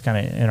 So it's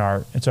kind of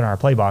in our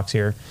play box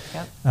here.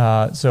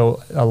 Yep.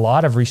 So a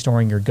lot of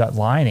restoring your gut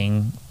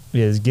lining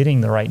is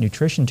getting the right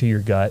nutrition to your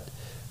gut,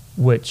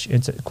 which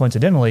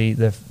coincidentally,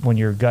 when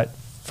your gut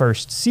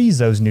first sees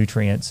those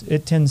nutrients,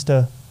 it tends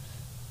to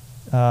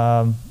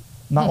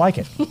not like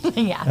it. Pushes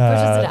it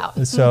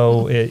out.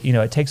 So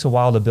it takes a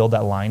while to build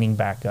that lining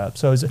back up.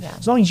 So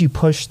as long as you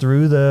push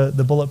through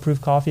the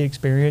bulletproof coffee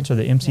experience, or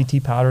the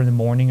MCT powder in the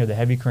morning, or the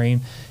heavy cream,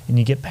 and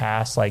you get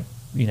past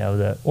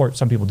or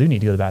some people do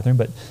need to go to the bathroom,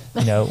 but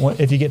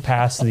if you get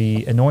past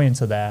the annoyance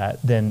of that,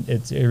 then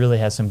it really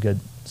has some good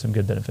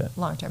benefit.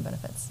 Long-term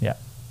benefits. Yeah.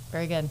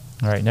 Very good.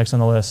 All right, next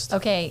on the list.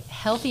 Okay,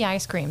 healthy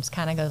ice creams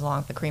kind of goes along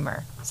with the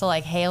creamer. So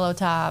like Halo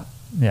Top.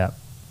 Yeah.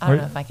 I don't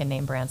know if I can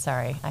name brands.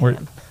 Sorry,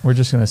 we're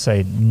just going to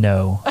say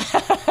no.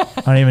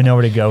 I don't even know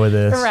where to go with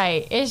this.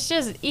 Right. It's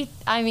just, we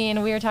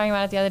were talking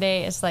about it the other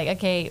day. It's like,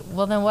 okay,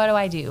 well then what do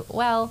I do?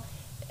 Well,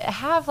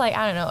 have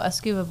a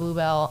scoop of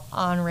Bluebell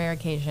on rare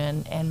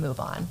occasion and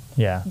move on.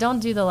 Yeah. Don't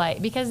do the light,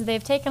 because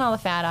they've taken all the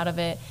fat out of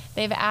it.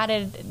 They've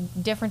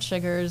added different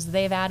sugars.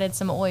 They've added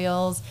some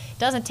oils. It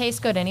doesn't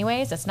taste good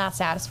anyways. It's not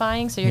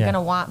satisfying. So you're going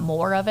to want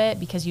more of it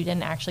because you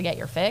didn't actually get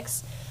your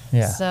fix.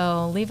 Yeah.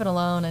 So leave it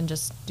alone and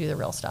just do the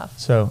real stuff.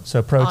 So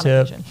pro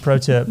tip,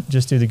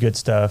 just do the good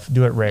stuff.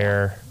 Do it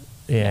rare,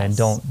 and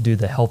don't do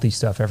the healthy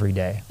stuff every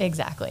day.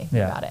 Exactly.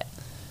 Yeah. You got it.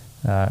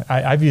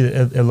 I view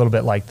it a little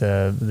bit like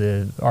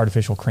the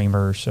artificial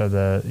creamers,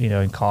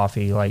 or in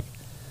coffee. Like,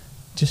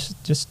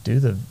 just do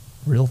the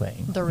real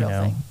thing. The real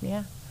thing.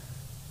 Yeah.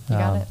 You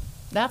got it.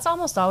 That's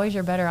almost always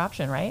your better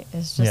option, right?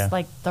 It's just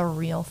like the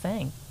real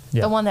thing.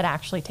 Yeah. The one that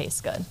actually tastes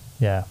good.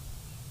 Yeah.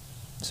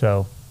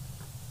 So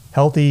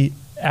healthy.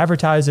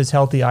 Advertise as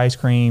healthy ice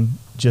cream,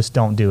 just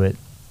don't do it.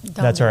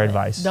 That's our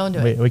advice. Don't do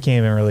it. We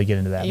can't even really get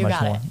into that you much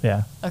got more. It.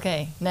 Yeah.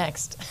 Okay,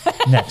 next.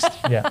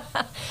 Yeah.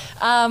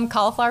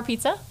 Cauliflower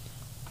pizza?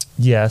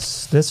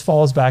 Yes. This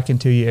falls back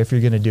into you. If you're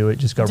going to do it,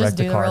 just go wreck the car. Just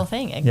do the real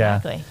thing.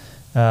 Exactly.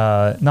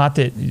 Yeah. Not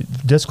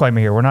that, disclaimer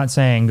here, we're not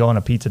saying go on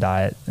a pizza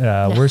diet.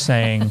 We're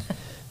saying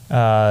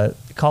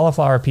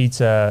cauliflower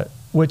pizza,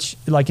 which,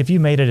 like, if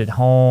you made it at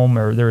home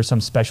or there was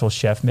some special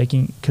chef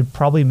making, could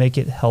probably make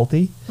it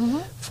healthy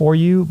for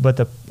you. But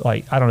I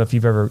don't know if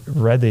you've ever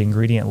read the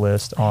ingredient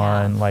list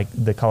on like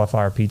the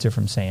cauliflower pizza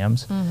from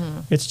Sam's.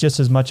 It's just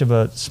as much of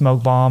a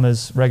smoke bomb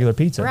as regular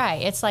pizza.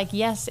 Right. It's like,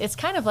 yes, it's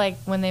kind of like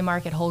when they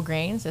market whole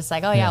grains. It's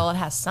like, well, it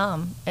has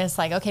some. It's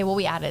like, okay, well,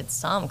 we added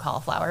some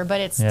cauliflower,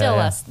 but it's still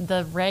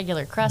the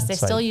regular crust. They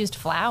still used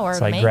flour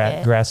to make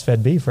it.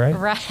 Grass-fed beef, right?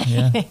 Right.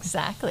 Yeah.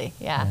 Exactly.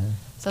 Yeah.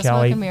 So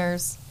smoke and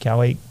mirrors.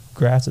 Cow ate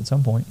grass at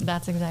some point.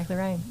 That's exactly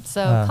right.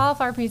 So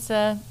cauliflower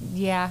pizza,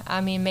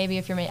 maybe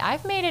if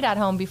I've made it at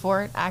home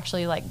before,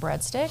 actually, like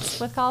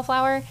breadsticks with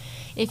cauliflower.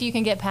 If you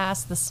can get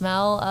past the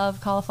smell of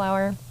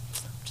cauliflower,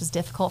 which is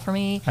difficult for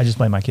me. I just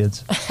blame my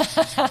kids.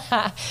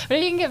 But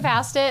if you can get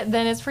past it,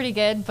 then it's pretty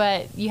good.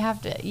 But you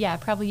have to,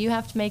 probably you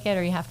have to make it,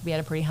 or you have to be at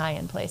a pretty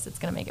high-end place that's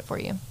going to make it for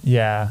you.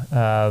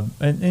 Yeah.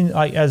 And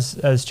like,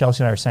 as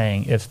Chelsey and I are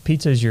saying, if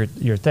pizza is your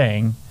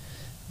thing,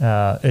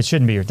 it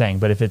shouldn't be your thing,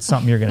 but if it's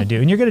something you're going to do,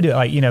 and you're going to do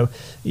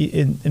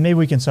it, and maybe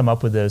we can sum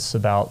up with this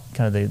about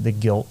kind of the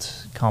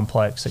guilt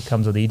complex that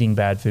comes with eating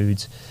bad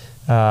foods.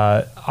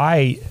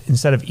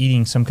 Instead of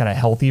eating some kind of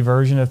healthy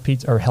version of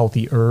pizza or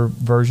healthier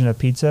version of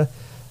pizza,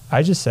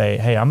 I just say,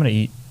 hey, I'm going to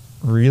eat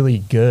really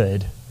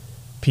good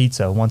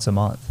pizza once a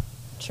month.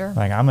 Sure.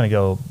 Like, I'm going to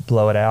go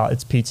blow it out.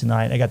 It's pizza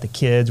night. I got the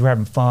kids. We're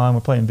having fun.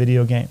 We're playing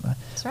video game.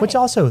 That's right. Which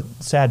also,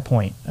 sad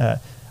point.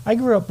 I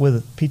grew up with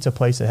a pizza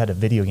place that had a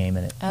video game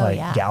in it. Oh, like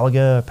yeah.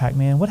 Galaga,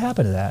 Pac-Man. What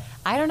happened to that?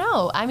 I don't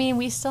know. I mean,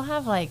 we still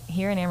have, like,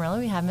 here in Amarillo,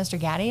 we have Mr.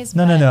 Gaddy's.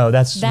 No.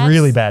 That's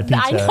really bad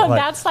pizza. I know. Like,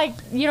 That's like,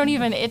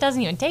 it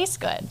doesn't even taste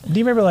good. do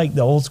you remember, like,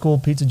 the old school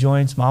pizza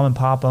joints? Mom and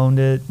Pop owned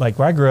it. Like,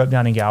 where I grew up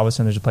down in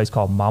Galveston, there's a place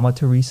called Mama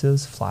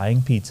Teresa's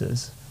Flying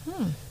Pizzas.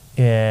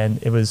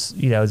 And it was,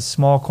 it was a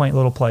small, quaint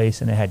little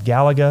place, and it had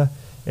Galaga,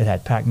 it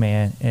had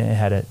Pac-Man, and it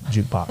had a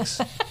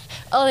jukebox.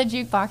 Oh, the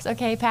jukebox.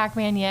 Okay,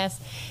 Pac-Man, yes.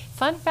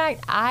 Fun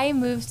fact, I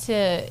moved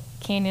to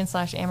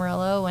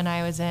Canyon/Amarillo when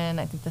I was in,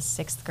 I think, the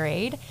 6th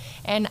grade.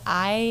 And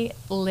I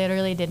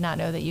literally did not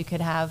know that you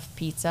could have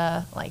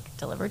pizza, like,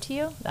 delivered to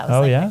you. That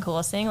was, the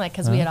coolest thing, like,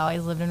 because we had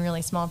always lived in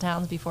really small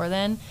towns before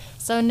then.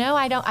 So, no,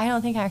 I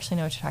don't think I actually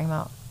know what you're talking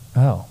about.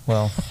 Oh,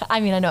 well.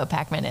 I mean, I know what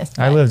Pac-Man is.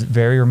 I lived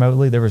very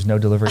remotely. There was no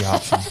delivery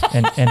option.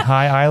 In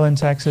High Island,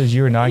 Texas,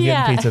 you were not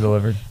getting pizza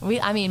delivered.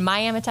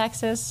 Miami,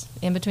 Texas,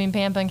 in between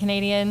Pampa and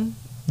Canadian.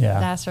 Yeah.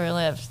 That's where we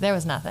lived. There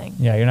was nothing.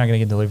 Yeah, you're not going to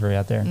get delivery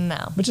out there.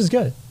 No. Which is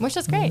good. Which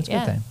is great, It's a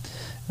good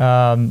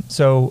thing.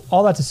 So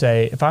all that to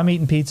say, if I'm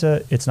eating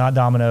pizza, it's not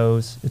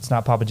Domino's, it's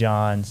not Papa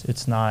John's,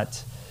 it's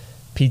not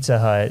Pizza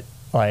Hut.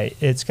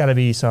 Like, it's got to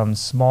be some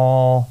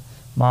small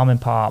mom and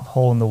pop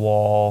hole in the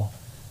wall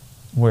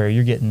where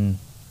you're getting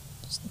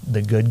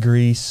the good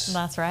grease.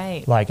 That's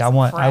right. Like, I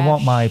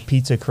want my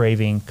pizza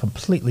craving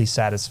completely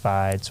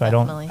satisfied, so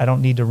Definitely. I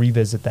don't need to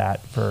revisit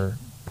that for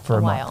a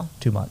while. month,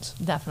 2 months.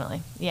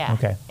 Definitely. Yeah.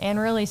 Okay. And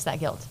release that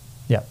guilt.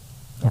 Yep.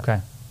 Okay.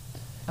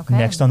 Okay.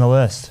 Next on the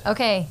list.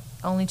 Okay.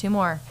 Only 2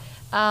 more.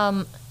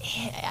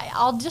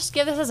 I'll just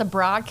give this as a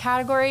broad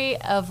category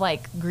of,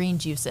 like, green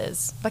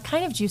juices, but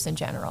kind of juice in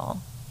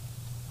general.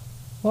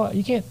 Well,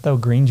 you can't throw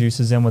green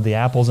juices in with the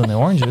apples and the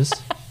oranges.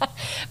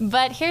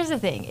 But here's the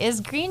thing,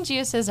 is green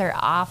juices are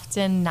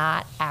often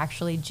not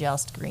actually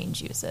just green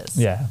juices.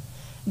 Yeah.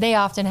 They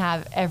often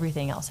have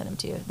everything else in them,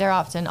 too. They're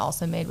often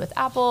also made with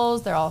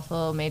apples. They're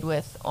also made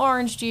with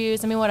orange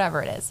juice. I mean,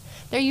 whatever it is.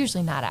 They're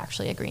usually not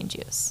actually a green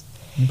juice.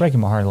 You're breaking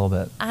my heart a little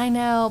bit. I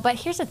know, but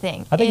here's the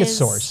thing. I think it's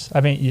source.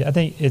 I mean, I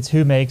think it's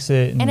who makes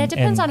it. And it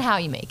depends on how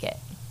you make it.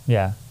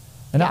 Yeah.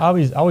 And Yeah.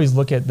 I always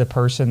look at the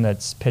person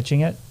that's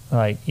pitching it,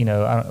 like,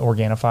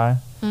 Organifi.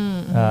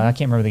 Mm-hmm. I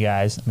can't remember the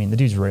guys. I mean, the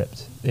dude's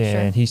ripped.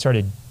 And he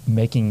started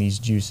making these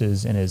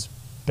juices in his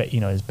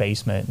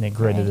basement, and it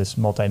grew into this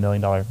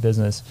multi-million-dollar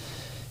business.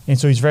 And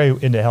so he's very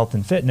into health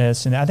and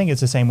fitness, and I think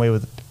it's the same way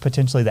with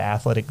potentially the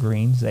athletic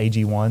greens, the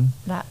AG1.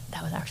 That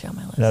was actually on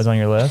my list. That was on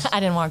your list? I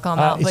didn't want to call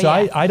them out, but so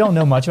I don't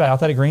know much about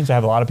athletic greens. I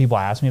have a lot of people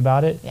ask me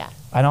about it. Yeah.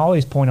 And I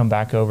always point them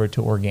back over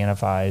to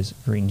Organifi's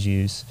green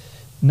juice.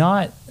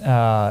 Not,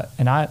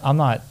 and I'm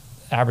not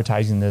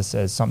advertising this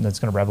as something that's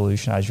going to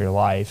revolutionize your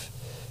life.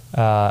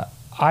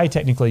 I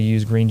technically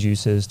use green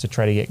juices to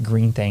try to get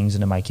green things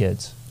into my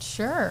kids.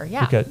 Sure,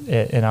 yeah.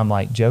 And I'm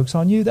like, joke's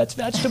on you, that's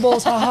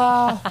vegetables,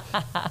 haha.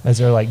 As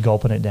they're like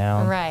gulping it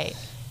down. Right.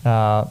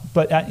 But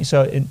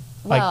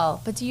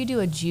but do you do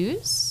a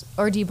juice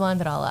or do you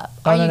blend it all up?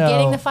 Are you no.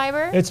 getting the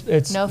fiber?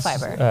 It's no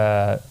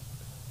fiber.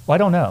 Well, I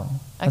don't know.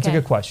 That's a Okay.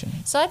 good question.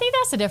 So I think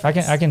that's the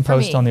difference. I can for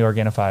post me. on the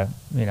Organifi.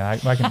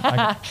 I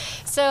can.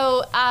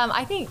 So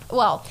I think,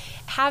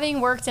 having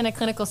worked in a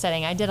clinical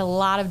setting, I did a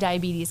lot of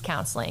diabetes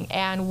counseling.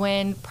 And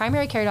when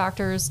primary care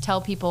doctors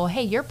tell people,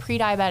 hey, you're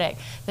pre-diabetic,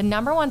 the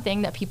number one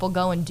thing that people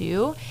go and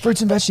do,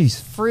 Fruits and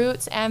veggies.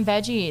 fruits and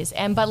veggies.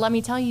 But let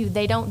me tell you,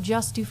 they don't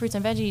just do fruits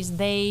and veggies,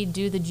 they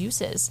do the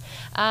juices.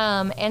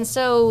 And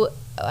so,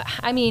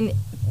 I mean,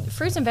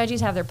 fruits and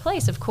veggies have their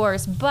place, of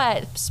course,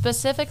 but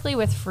specifically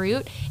with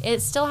fruit,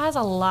 it still has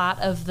a lot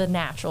of the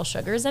natural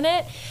sugars in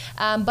it.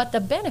 But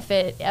the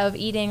benefit of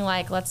eating,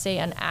 like, let's say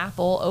an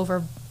apple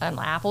over an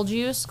apple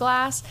juice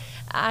glass,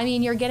 I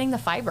mean, you're getting the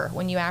fiber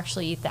when you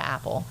actually eat the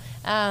apple.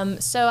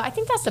 So I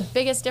think that's the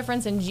biggest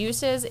difference in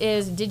juices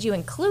is, did you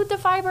include the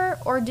fiber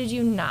or did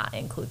you not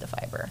include the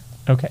fiber?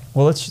 Okay.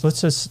 Well, let's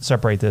just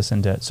separate this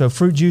into, so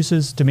fruit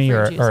juices to me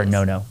are a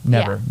no-no.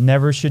 Never. Yeah.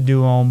 Never should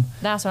do them.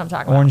 That's what I'm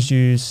talking Orange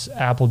juice,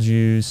 apple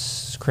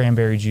juice,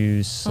 cranberry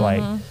juice.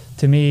 Like,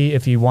 to me,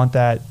 if you want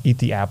that, eat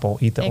the apple,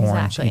 eat the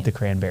orange, Exactly. eat the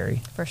cranberry.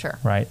 about. For sure.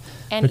 Right?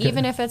 And Because-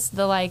 even if it's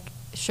the, like,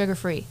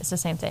 sugar-free, it's the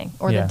same thing.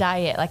 Or Yeah. the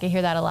diet. Like, I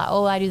hear that a lot.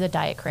 Oh, I do the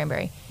diet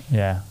cranberry.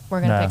 Yeah.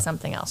 We're going to pick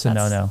something else. It's a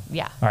no-no.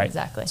 Yeah, All right.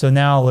 exactly. So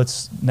now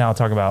let's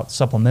talk about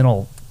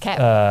supplemental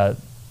 'Kay.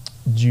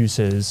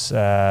 Juices.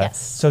 Yes.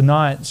 So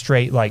not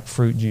straight like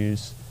fruit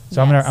juice.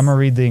 So Yes. I'm gonna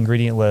read the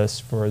ingredient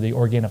list for the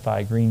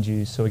Organifi green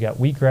juice. So we got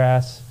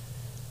wheatgrass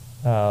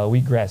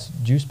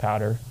juice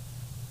powder,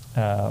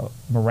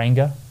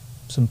 moringa,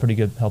 some pretty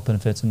good health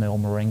benefits in the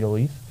old moringa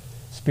leaf,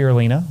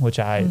 spirulina, which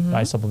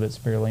I supplement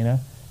spirulina,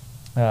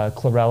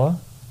 chlorella,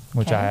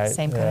 which Okay, I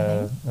same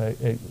kind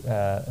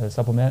of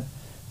supplement.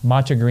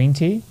 Matcha green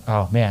tea.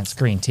 Oh man, it's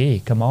green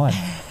tea. Come on.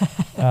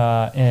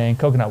 And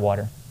coconut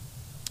water.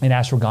 And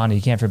ashwagandha.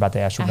 You can't forget about the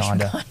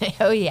ashwagandha.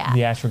 Oh, yeah.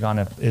 The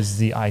ashwagandha is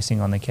the icing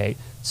on the cake.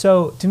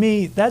 So to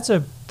me, that's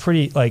a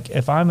pretty, like,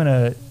 if I'm going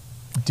to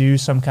do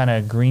some kind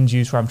of green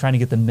juice where I'm trying to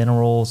get the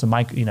minerals, the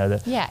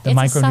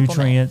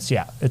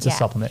micronutrients. It's a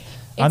supplement.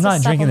 I'm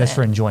not drinking this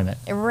for enjoyment.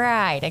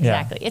 Right,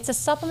 exactly. Yeah. It's a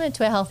supplement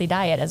to a healthy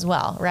diet as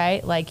well,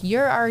 right? Like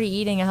you're already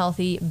eating a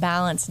healthy,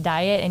 balanced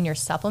diet and you're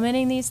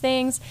supplementing these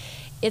things.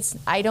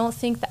 I don't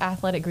think the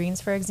athletic greens,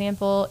 for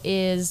example,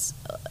 is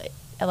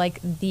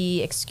like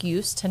the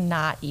excuse to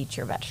not eat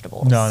your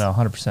vegetables. No,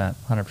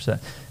 100%.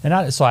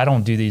 And so I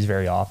don't do these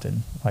very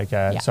often. Like,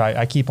 so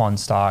I keep on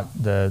stock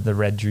the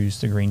red juice,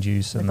 the green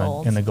juice, and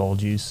the gold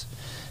juice.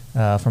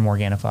 From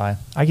Organifi.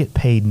 I get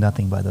paid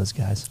nothing by those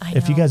guys.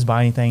 If you guys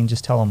buy anything,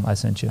 just tell them I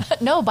sent you.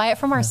 No, buy it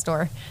from our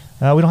store.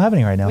 We don't have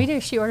any right now. We do.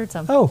 She ordered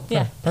some. Oh,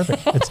 yeah.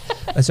 Perfect.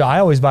 So I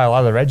always buy a lot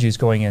of the red juice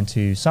going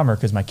into summer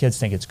because my kids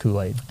think it's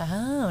Kool-Aid.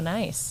 Oh,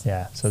 nice.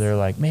 Yeah. So they're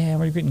like, man,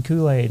 we're getting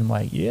Kool-Aid. I'm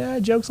like, yeah,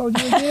 joke's on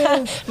you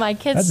again. My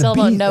kids still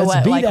don't know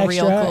what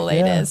real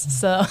Kool-Aid is.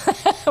 So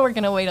we're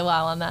going to wait a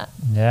while on that.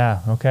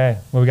 Yeah. Okay.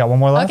 Well, we got one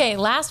more left? Okay.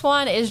 Last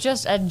one is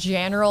just a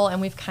general, and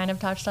we've kind of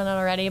touched on it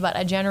already, but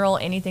a general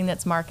anything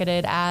that's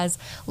marketed as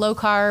low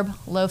carb,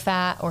 low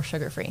fat, or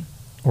sugar-free.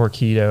 Or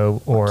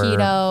keto,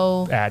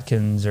 or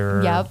Atkins,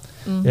 or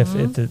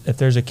if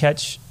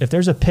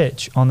there's a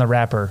pitch on the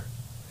wrapper,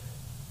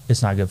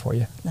 it's not good for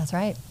you. That's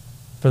right.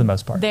 For the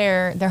most part,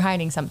 they're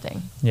hiding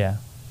something. Yeah.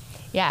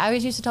 Yeah, I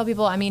always used to tell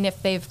people, I mean, if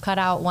they've cut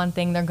out one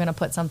thing, they're going to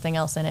put something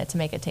else in it to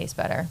make it taste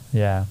better.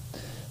 Yeah.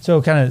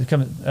 So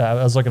I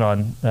was looking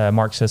on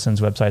Mark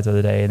Sisson's website the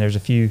other day, and there's a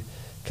few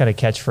kind of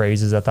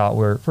catchphrases I thought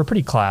were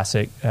pretty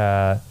classic.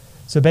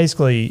 So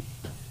basically,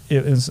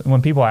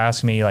 when people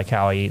ask me like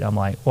how I eat, I'm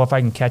like, well, if I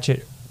can catch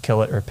it,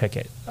 kill it, or pick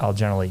it, I'll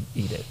generally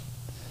eat it.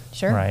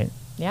 Sure. Right.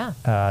 Yeah.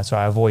 So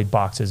I avoid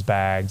boxes,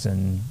 bags,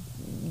 and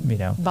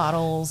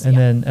bottles. And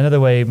then another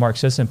way Mark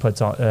Sisson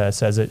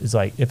says it is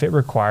like, if it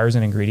requires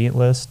an ingredient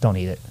list, don't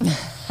eat it.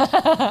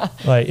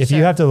 Like if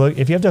you have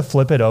to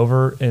flip it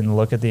over and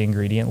look at the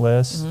ingredient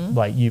list,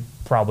 like you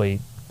probably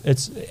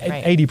it's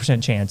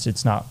 80% chance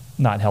it's not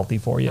healthy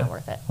for you. Not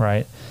worth it.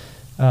 Right.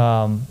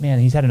 Man,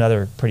 he's had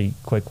another pretty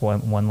quick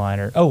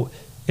one-liner. Oh,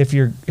 if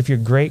your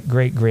great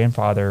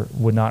grandfather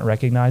would not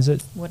recognize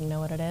it, wouldn't know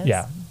what it is.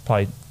 Yeah,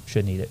 probably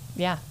shouldn't eat it.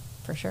 Yeah,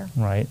 for sure.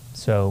 Right.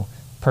 So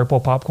purple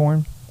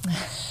popcorn. Do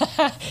you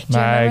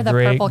remember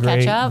the purple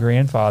ketchup?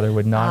 Grandfather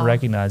would not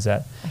recognize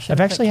that. I've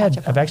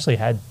actually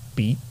had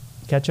beet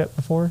ketchup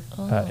before.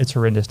 Oh. It's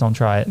horrendous. Don't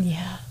try it.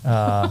 Yeah.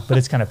 But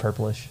it's kind of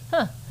purplish.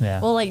 Huh.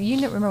 Yeah. Well, like you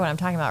remember what I'm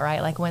talking about,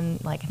 right? Like when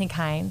I think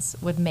Heinz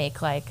would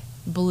make like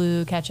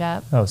blue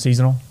ketchup. Oh,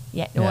 seasonal?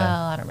 Yeah. Well,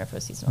 I don't remember if it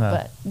was seasonal,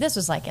 but this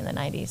was like in the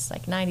 90s.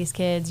 Like 90s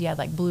kids, you had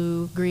like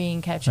blue,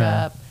 green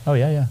ketchup. Oh,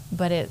 yeah.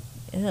 But it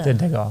didn't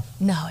take off.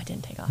 No, it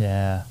didn't take off.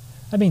 Yeah.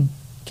 I mean,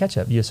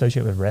 ketchup you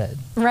associate with red.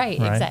 Right?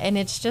 Exactly. And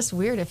it's just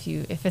weird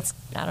if it's,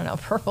 I don't know,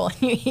 purple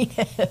and you eat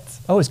it.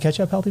 Oh, is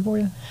ketchup healthy for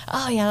you?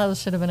 Oh, yeah, that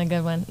should have been a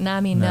good one. No,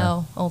 I mean,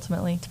 no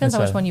ultimately. Depends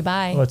how much one you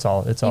buy. Well, it's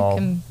all. You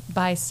can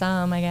buy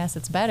some, I guess.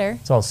 It's better.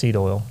 It's all seed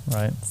oil,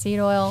 right? Seed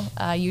oil,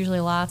 usually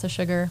lots of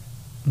sugar.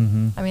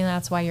 Mm-hmm. I mean,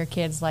 that's why your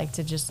kids like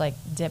to just like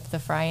dip the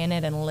fry in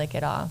it and lick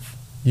it off.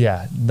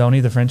 Yeah, don't eat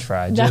the French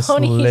fry. Just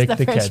lick the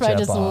French fry, ketchup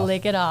just off.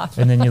 lick it off.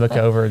 And then you look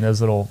over and those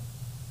little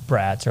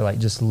brats are like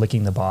just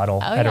licking the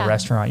bottle at a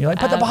restaurant. You're like,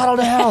 put the bottle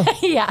down.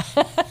 Yeah.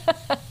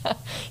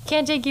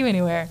 Can't take you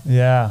anywhere.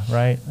 Yeah,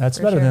 right. That's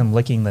better than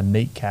licking the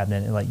meat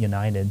cabinet at like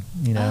United,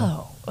 you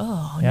know.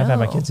 Oh, yeah, I've had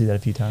my kids do that a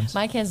few times.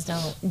 My kids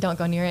don't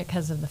go near it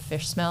because of the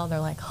fish smell. They're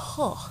like,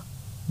 oh.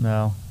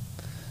 No.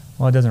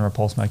 Well, it doesn't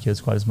repulse my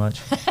kids quite as much.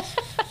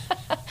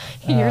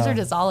 Yours are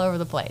just all over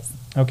the place.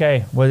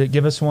 Okay. Well,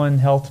 give us one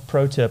health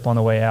pro tip on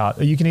the way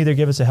out. You can either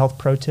give us a health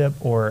pro tip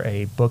or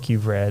a book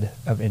you've read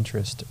of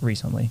interest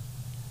recently.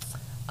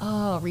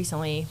 Oh,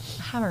 recently.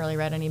 I haven't really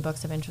read any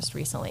books of interest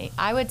recently.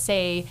 I would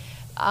say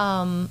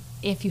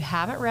if you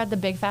haven't read The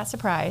Big Fat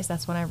Surprise,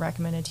 that's one I've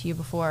recommended to you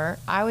before,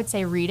 I would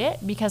say read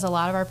it because a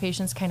lot of our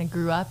patients kind of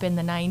grew up in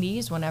the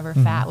 90s whenever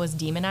fat was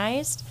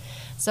demonized.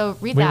 So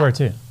read that. We were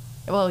too.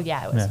 Well,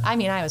 yeah, it was. Yeah. I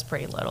mean, I was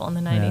pretty little in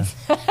the 90s.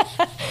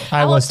 Yeah.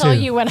 I won't tell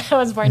you when I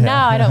was born. Yeah. No,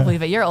 I don't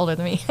believe it. You're older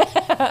than me.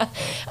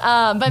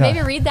 But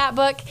maybe read that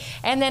book.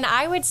 And then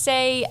I would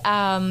say,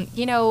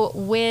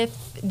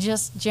 with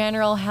just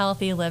general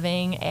healthy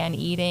living and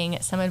eating,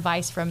 some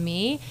advice from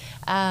me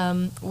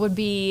would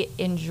be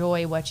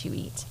enjoy what you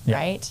eat,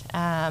 right?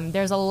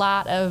 There's a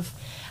lot of,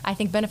 I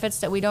think, benefits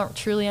that we don't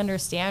truly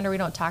understand or we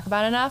don't talk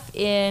about enough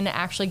in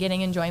actually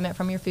getting enjoyment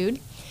from your food.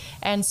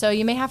 And so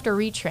you may have to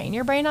retrain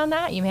your brain on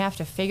that. You may have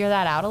to figure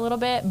that out a little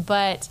bit.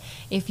 But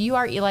if you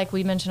are, like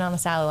we mentioned on the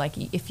salad,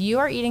 like if you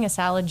are eating a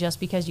salad just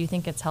because you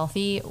think it's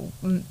healthy,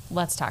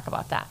 let's talk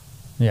about that.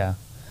 Yeah.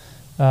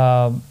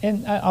 And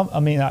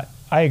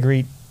I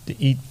agree to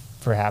eat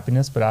for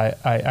happiness, but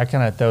I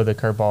kind of throw the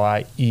curveball.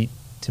 I eat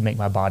to make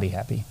my body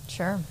happy.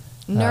 Sure.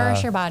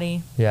 Nourish your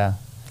body. Yeah.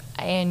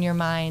 And your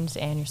mind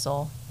and your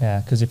soul. Yeah.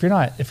 Because if you're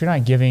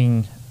not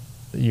giving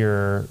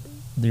your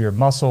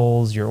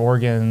muscles, your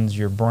organs,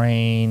 your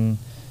brain,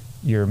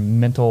 your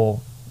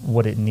mental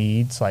what it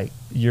needs, like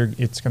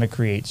it's going to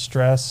create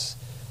stress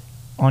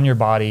on your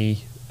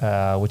body,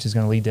 which is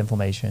going to lead to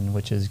inflammation,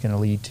 which is going to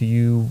lead to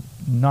you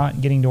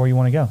not getting to where you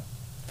want to go.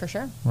 For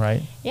sure.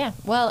 Right? Yeah.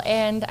 Well,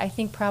 and I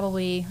think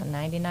probably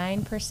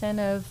 99%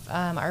 of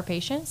our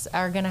patients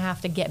are going to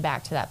have to get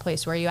back to that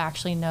place where you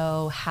actually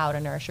know how to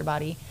nourish your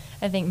body.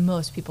 I think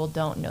most people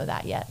don't know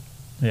that yet.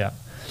 Yeah.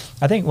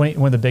 I think one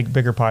of the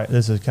bigger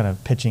this is kind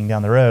of pitching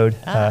down the road,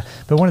 but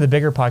one of the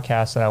bigger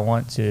podcasts that I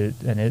want to,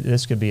 and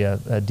this could be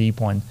a deep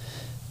one,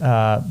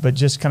 but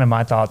just kind of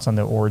my thoughts on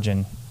the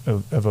origin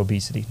of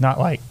obesity. Not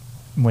like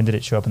when did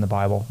it show up in the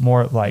Bible,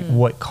 more like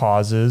what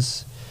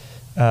causes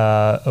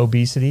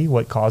obesity,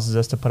 what causes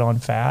us to put on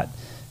fat.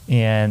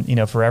 And,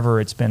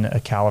 forever it's been a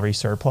calorie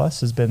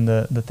surplus has been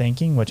the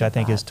thinking, which I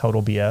think is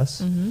total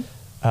BS. Mm-hmm.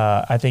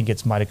 I think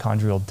it's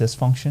mitochondrial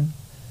dysfunction.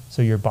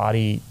 So your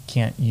body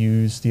can't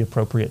use the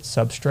appropriate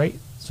substrate,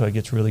 so it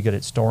gets really good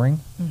at storing,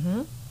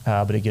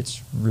 but it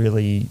gets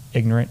really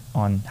ignorant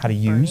on how to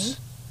use.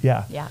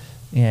 Yeah.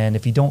 And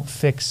if you don't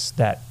fix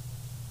that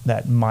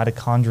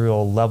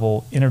mitochondrial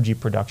level energy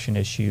production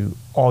issue,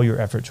 all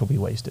your efforts will be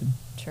wasted.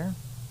 Sure.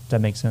 Does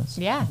that make sense?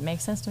 Yeah, it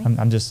makes sense to me.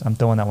 I'm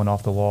throwing that one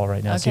off the wall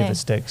right now. See if it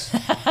sticks.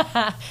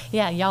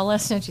 Yeah, y'all let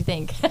us know what you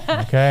think.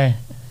 Okay.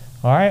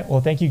 All right. Well,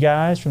 thank you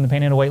guys from the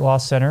Panhandle Weight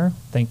Loss Center.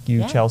 Thank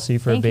you, Chelsey,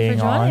 for being on. Thank you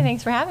for joining.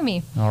 Thanks for having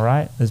me. All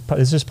right.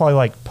 This is probably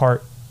like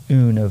part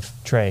un of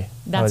Trey.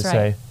 That's right.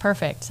 Say.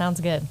 Perfect.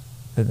 Sounds good.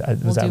 Was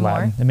that Latin?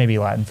 More. It may be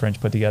Latin, French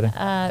put together.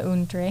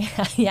 Un Trey.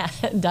 Yeah,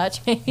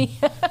 Dutch maybe.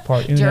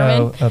 Part uno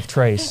German. of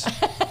Trace.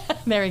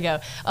 There we go.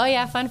 Oh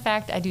yeah, fun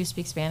fact, I do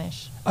speak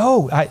Spanish.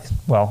 Oh,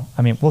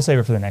 we'll save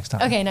it for the next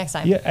time. Okay, next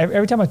time. Yeah,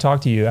 every time I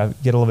talk to you, I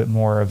get a little bit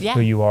more of who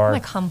you are. I'm a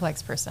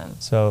complex person.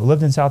 So,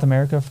 lived in South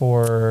America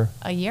for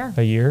a year.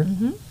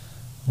 Mm-hmm. Okay.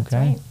 That's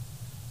right.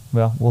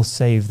 Well, we'll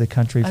save the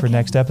country for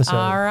next episode.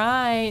 All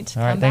right.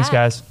 All right. Thanks,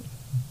 guys.